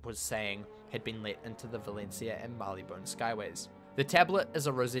that Bishop was saying had been let into the Valencia and Marleybone skyways. The tablet is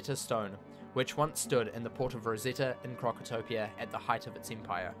a Rosetta stone, which once stood in the port of Rosetta in Crocotopia at the height of its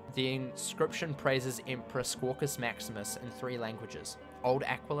empire. The inscription praises Emperor Squarchus Maximus in 3 languages: Old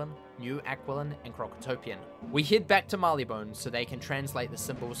Aquilan, New Aquilan, and Crocotopian. We head back to Marleybone so they can translate the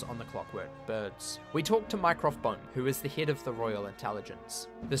symbols on the clockwork birds. We talk to Mycroft Bone, who is the head of the Royal Intelligence.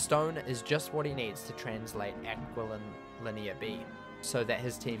 The stone is just what he needs to translate Aquilan Linear B, so that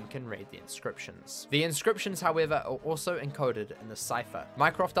his team can read the inscriptions. The inscriptions, however, are also encoded in the cipher.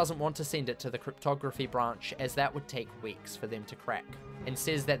 Mycroft doesn't want to send it to the cryptography branch, as that would take weeks for them to crack, and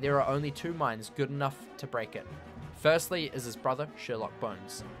says that there are only 2 minds good enough to break it. Firstly is his brother, Sherlock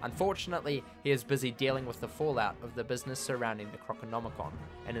Bones. Unfortunately, he is busy dealing with the fallout of the business surrounding the Croconomicon,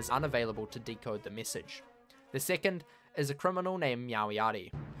 and is unavailable to decode the message. The second is a criminal named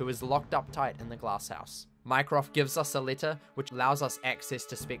Meowiardi, who is locked up tight in the glasshouse. Mycroft gives us a letter which allows us access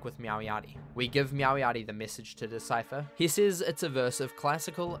to speak with Meowiardi. We give Meowiardi the message to decipher. He says it's a verse of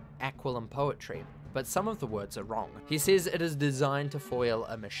classical Aquilan poetry, but some of the words are wrong. He says it is designed to foil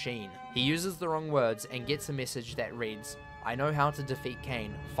a machine. He uses the wrong words and gets a message that reads, "I know how to defeat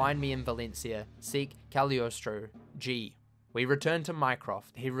Cain. Find me in Valencia. Seek Cagliostro. G." We return to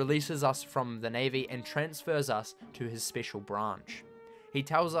Mycroft. He releases us from the Navy and transfers us to his special branch. He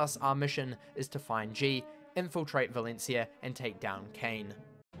tells us our mission is to find G, infiltrate Valencia, and take down Cain.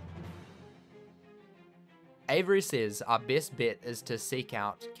 Avery says our best bet is to seek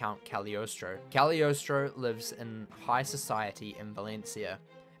out Count Cagliostro. Cagliostro lives in high society in Valencia,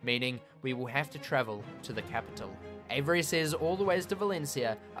 meaning we will have to travel to the capital. Avery says all the ways to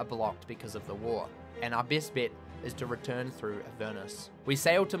Valencia are blocked because of the war, and our best bet is to return through Avernus. We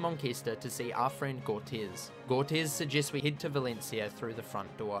sail to Monquista to see our friend Gortez. Gortez suggests we head to Valencia through the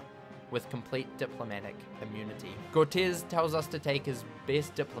front door, with complete diplomatic immunity. Gortez tells us to take his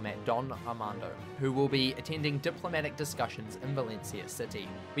best diplomat, Don Armando, who will be attending diplomatic discussions in Valencia City.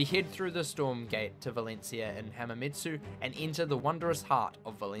 We head through the storm gate to Valencia in Hamametsu and enter the wondrous heart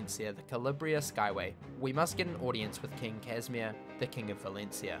of Valencia, the Calabria Skyway. We must get an audience with King Casimir, the King of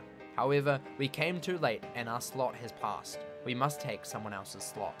Valencia. However, we came too late and our slot has passed. We must take someone else's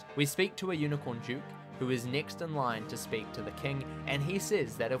slot. We speak to a unicorn duke, who is next in line to speak to the king, and he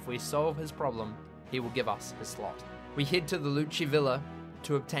says that if we solve his problem, he will give us his slot. We head to the Lucci Villa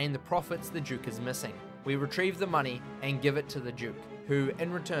to obtain the profits the duke is missing. We retrieve the money and give it to the duke, who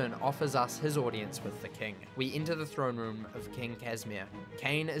in return offers us his audience with the king. We enter the throne room of King Casimir.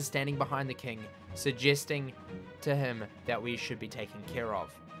 Cain is standing behind the king, suggesting to him that we should be taken care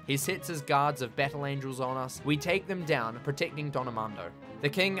of. He sets his guards of battle angels on us. We take them down, protecting Don Armando. The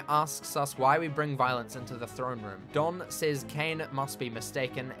king asks us why we bring violence into the throne room. Don says Cain must be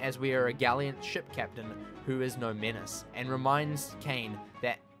mistaken, as we are a gallant ship captain who is no menace, and reminds Cain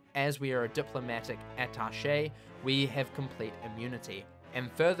that as we are a diplomatic attaché, we have complete immunity,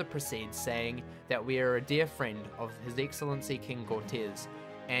 and further proceeds saying that we are a dear friend of His Excellency King Gortez,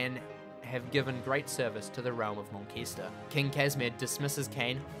 and have given great service to the realm of Monquista. King Casimir dismisses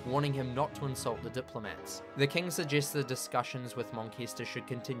Cain, warning him not to insult the diplomats. The king suggests the discussions with Monquista should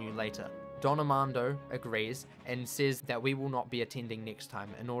continue later. Don Armando agrees and says that we will not be attending next time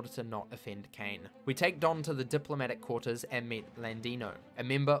in order to not offend Cain. We take Don to the diplomatic quarters and meet Landino, a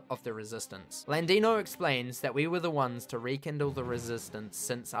member of the resistance. Landino explains that we were the ones to rekindle the resistance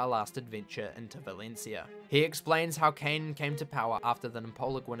since our last adventure into Valencia. He explains how Cain came to power after the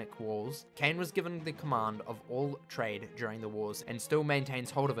Napoleonic Wars. Cain was given the command of all trade during the wars and still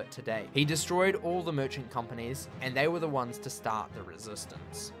maintains hold of it today. He destroyed all the merchant companies, and they were the ones to start the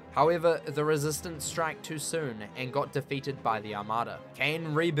resistance. However, the resistance struck too soon and got defeated by the Armada.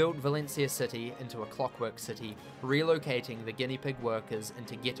 Cain rebuilt Valencia City into a clockwork city, relocating the guinea pig workers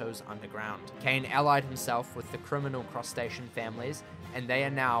into ghettos underground. Cain allied himself with the criminal crustacean families, and they are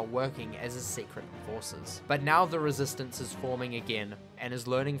now working as his secret forces. But now the resistance is forming again, and is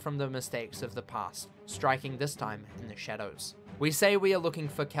learning from the mistakes of the past, striking this time in the shadows. We say we are looking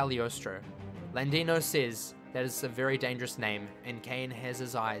for Cagliostro. Landino says that is a very dangerous name, and Cain has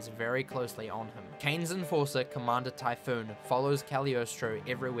his eyes very closely on him. Cain's enforcer, Commander Typhoon, follows Cagliostro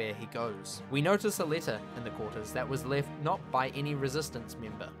everywhere he goes. We notice a letter in the quarters that was left not by any resistance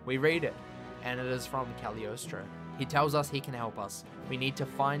member. We read it, and it is from Cagliostro. He tells us he can help us. We need to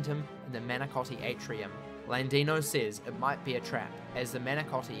find him in the Manicotti Atrium. Landino says it might be a trap, as the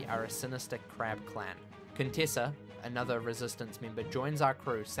Manicotti are a sinister crab clan. Contessa, another resistance member, joins our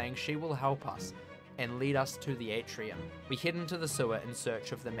crew, saying she will help us and lead us to the atrium. We head into the sewer in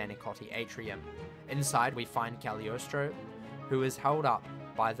search of the Manicotti Atrium. Inside we find Cagliostro, who is held up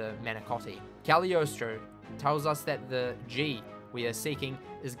by the Manicotti. Cagliostro tells us that the G we are seeking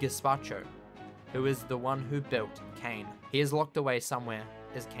is Gazpacho, who is the one who built Cain. He is locked away somewhere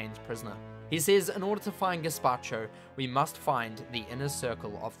as Cain's prisoner. He says in order to find Gazpacho, we must find the inner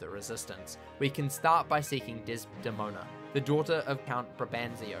circle of the resistance. We can start by seeking Desdemona, the daughter of Count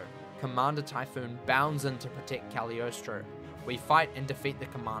Brabantio. Commander Typhoon bounds in to protect Cagliostro. We fight and defeat the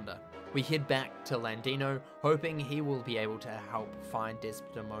commander. We head back to Landino, hoping he will be able to help find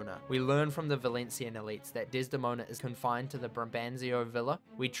Desdemona. We learn from the Valencian elites that Desdemona is confined to the Brabantio villa.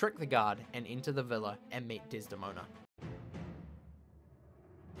 We trick the guard and enter the villa and meet Desdemona.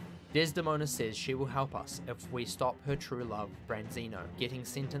 Desdemona says she will help us if we stop her true love, Branzino, getting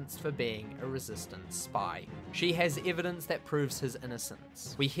sentenced for being a resistance spy. She has evidence that proves his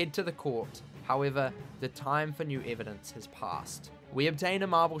innocence. We head to the court, however, the time for new evidence has passed. We obtain a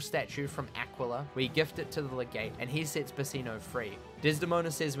marble statue from Aquila, we gift it to the legate, and he sets Bassino free.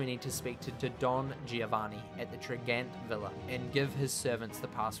 Desdemona says we need to speak to Don Giovanni at the Trigant Villa and give his servants the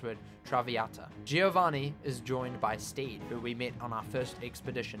password Traviata. Giovanni is joined by Steed, who we met on our first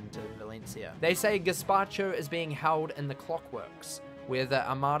expedition to Valencia. They say Gazpacho is being held in the clockworks, where the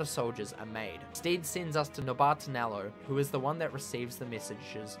Armada soldiers are made. Steed sends us to Nobartanello, who is the one that receives the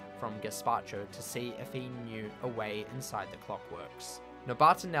messages from Gazpacho to see if he knew a way inside the clockworks.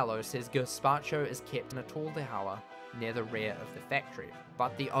 Nobartanello says Gazpacho is kept in a tall tower near the rear of the factory,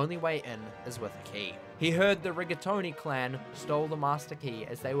 but the only way in is with a key. He heard the Rigatoni clan stole the master key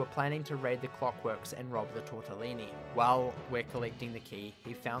as they were planning to raid the clockworks and rob the Tortellini. While we're collecting the key,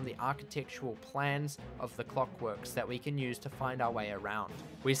 he found the architectural plans of the clockworks that we can use to find our way around.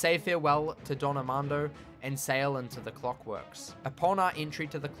 We say farewell to Don Armando and sail into the clockworks. Upon our entry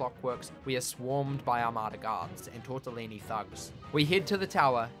to the clockworks, we are swarmed by Armada guards and Tortellini thugs. We head to the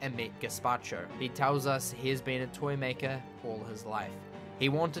tower and meet Gazpacho. He tells us he has been a toy maker all his life. He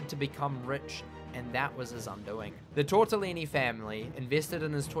wanted to become rich, and that was his undoing. The Tortellini family invested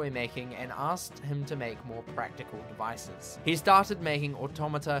in his toy making and asked him to make more practical devices. He started making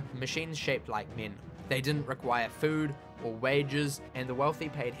automata, machines shaped like men. They didn't require food or wages, and the wealthy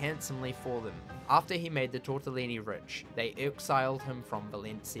paid handsomely for them. After he made the Tortellini rich, they exiled him from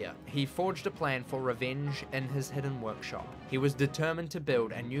Valencia. He forged a plan for revenge in his hidden workshop. He was determined to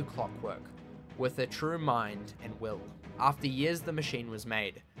build a new clockwork with a true mind and will. After years, the machine was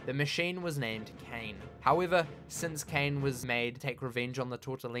made. The machine was named Cain. However, since Cain was made to take revenge on the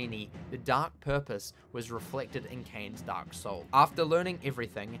Tortellini, the dark purpose was reflected in Cain's dark soul. After learning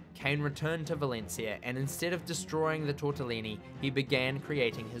everything, Cain returned to Valencia, and instead of destroying the Tortellini, he began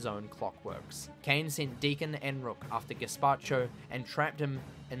creating his own clockworks. Cain sent Deacon and Rook after Gazpacho and trapped him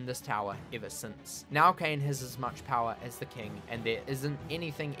in this tower ever since. Now Cain has as much power as the king, and there isn't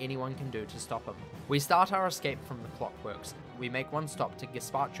anything anyone can do to stop him. We start our escape from the clockworks. We make one stop to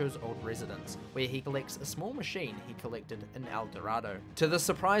Gazpacho's old residence, where he collects a small machine he collected in El Dorado. To the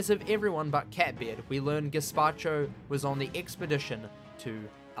surprise of everyone but Catbeard, we learn Gazpacho was on the expedition to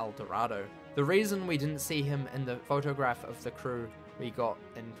El Dorado. The reason we didn't see him in the photograph of the crew we got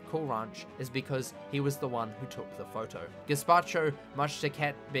in Cool Ranch is because he was the one who took the photo. Gazpacho, much to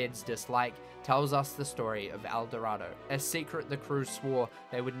Catbeard's dislike, tells us the story of El Dorado, a secret the crew swore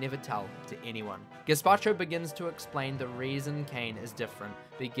they would never tell to anyone. Gazpacho begins to explain the reason Cain is different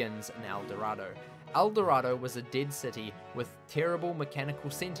begins in El Dorado. El Dorado was a dead city with terrible mechanical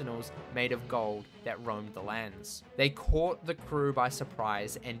sentinels made of gold that roamed the lands. They caught the crew by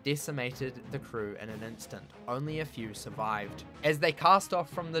surprise and decimated the crew in an instant. Only a few survived. As they cast off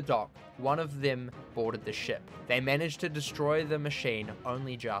from the dock, one of them boarded the ship. They managed to destroy the machine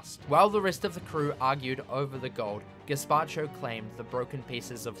only just. While the rest of the crew argued over the gold, Gazpacho claimed the broken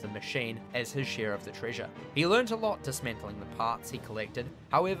pieces of the machine as his share of the treasure. He learned a lot dismantling the parts he collected.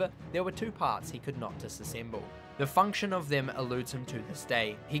 However, there were two parts he could not disassemble. The function of them eludes him to this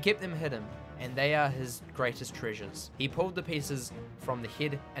day. He kept them hidden, and they are his greatest treasures. He pulled the pieces from the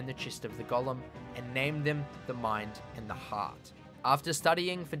head and the chest of the golem and named them the mind and the heart. After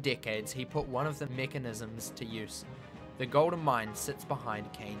studying for decades, he put one of the mechanisms to use. The golden mind sits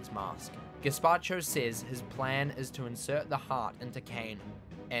behind Cain's mask. Gazpacho says his plan is to insert the heart into Cain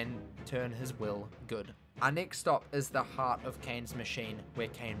and turn his will good. Our next stop is the heart of Cain's machine, where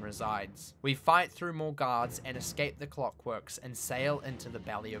Cain resides. We fight through more guards and escape the clockworks and sail into the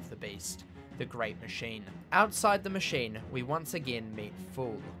belly of the beast, the great machine. Outside the machine, we once again meet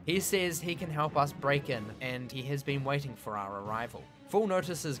Fool. He says he can help us break in, and he has been waiting for our arrival. Fool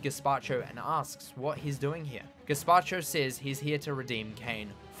notices Gazpacho and asks what he's doing here. Gazpacho says he's here to redeem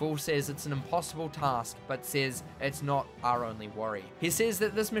Cain. Fool says it's an impossible task, but says it's not our only worry. He says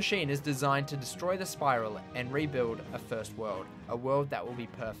that this machine is designed to destroy the spiral and rebuild a first world, a world that will be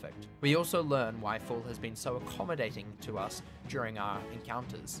perfect. We also learn why Fool has been so accommodating to us during our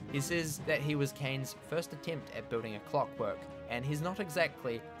encounters. He says that he was Cain's first attempt at building a clockwork, and he's not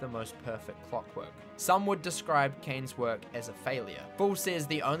exactly the most perfect clockwork. Some would describe Cain's work as a failure. Fool says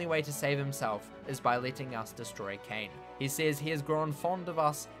the only way to save himself is by letting us destroy Cain. He says he has grown fond of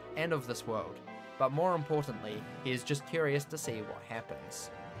us and of this world, but more importantly, he is just curious to see what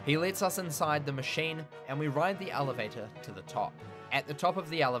happens. He lets us inside the machine, and we ride the elevator to the top. At the top of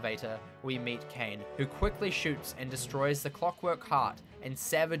the elevator, we meet Cain, who quickly shoots and destroys the clockwork heart and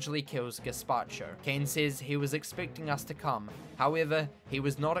savagely kills Gazpacho. Cain says he was expecting us to come, however, he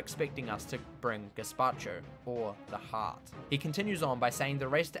was not expecting us to bring Gazpacho, or the heart. He continues on by saying the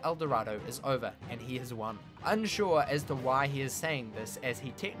race to El Dorado is over, and he has won. Unsure as to why he is saying this, as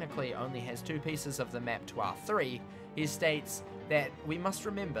he technically only has 2 pieces of the map to our 3, he states that we must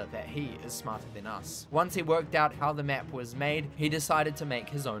remember that he is smarter than us. Once he worked out how the map was made, he decided to make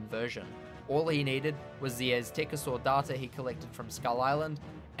his own version. All he needed was the Aztecosaur data he collected from Skull Island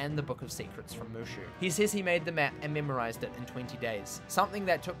and the Book of Secrets from Mooshu. He says he made the map and memorized it in 20 days, something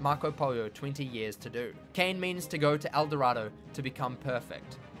that took Marco Polo 20 years to do. Cain means to go to El Dorado to become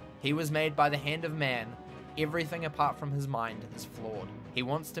perfect. He was made by the hand of man. Everything apart from his mind is flawed. He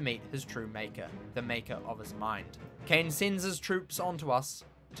wants to meet his true maker, the maker of his mind. Cain sends his troops onto us.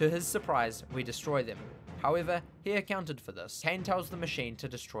 To his surprise, we destroy them. However, he accounted for this. Kane tells the machine to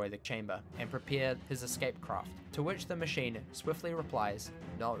destroy the chamber and prepare his escape craft, to which the machine swiftly replies,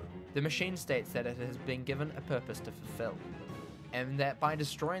 no. The machine states that it has been given a purpose to fulfill, and that by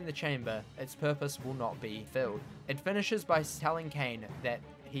destroying the chamber, its purpose will not be filled. It finishes by telling Kane that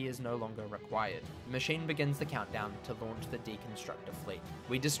he is no longer required. The machine begins the countdown to launch the deconstructor fleet.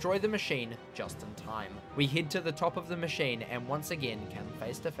 We destroy the machine just in time. We head to the top of the machine and once again come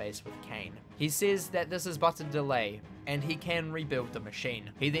face to face with Kane. He says that this is but a delay and he can rebuild the machine.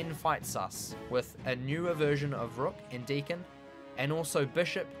 He then fights us with a newer version of Rook and Deacon, and also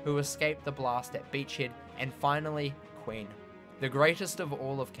Bishop, who escaped the blast at Beachhead, and finally Queen, the greatest of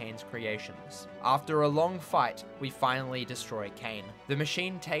all of Kane's creations. After a long fight, we finally destroy Kane. The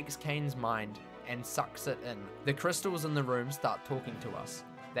machine takes Kane's mind and sucks it in. The crystals in the room start talking to us.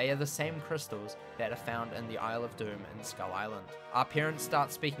 They are the same crystals that are found in the Isle of Doom in Skull Island. Our parents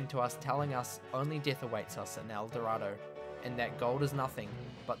start speaking to us, telling us only death awaits us in El Dorado, and that gold is nothing,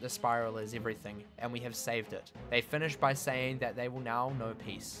 but the spiral is everything, and we have saved it. They finish by saying that they will now know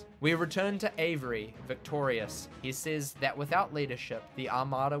peace. We return to Avery, victorious. He says that without leadership, the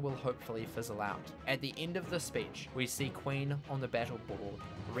Armada will hopefully fizzle out. At the end of the speech, we see Queen on the battle board,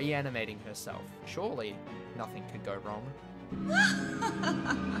 reanimating herself. Surely, nothing could go wrong.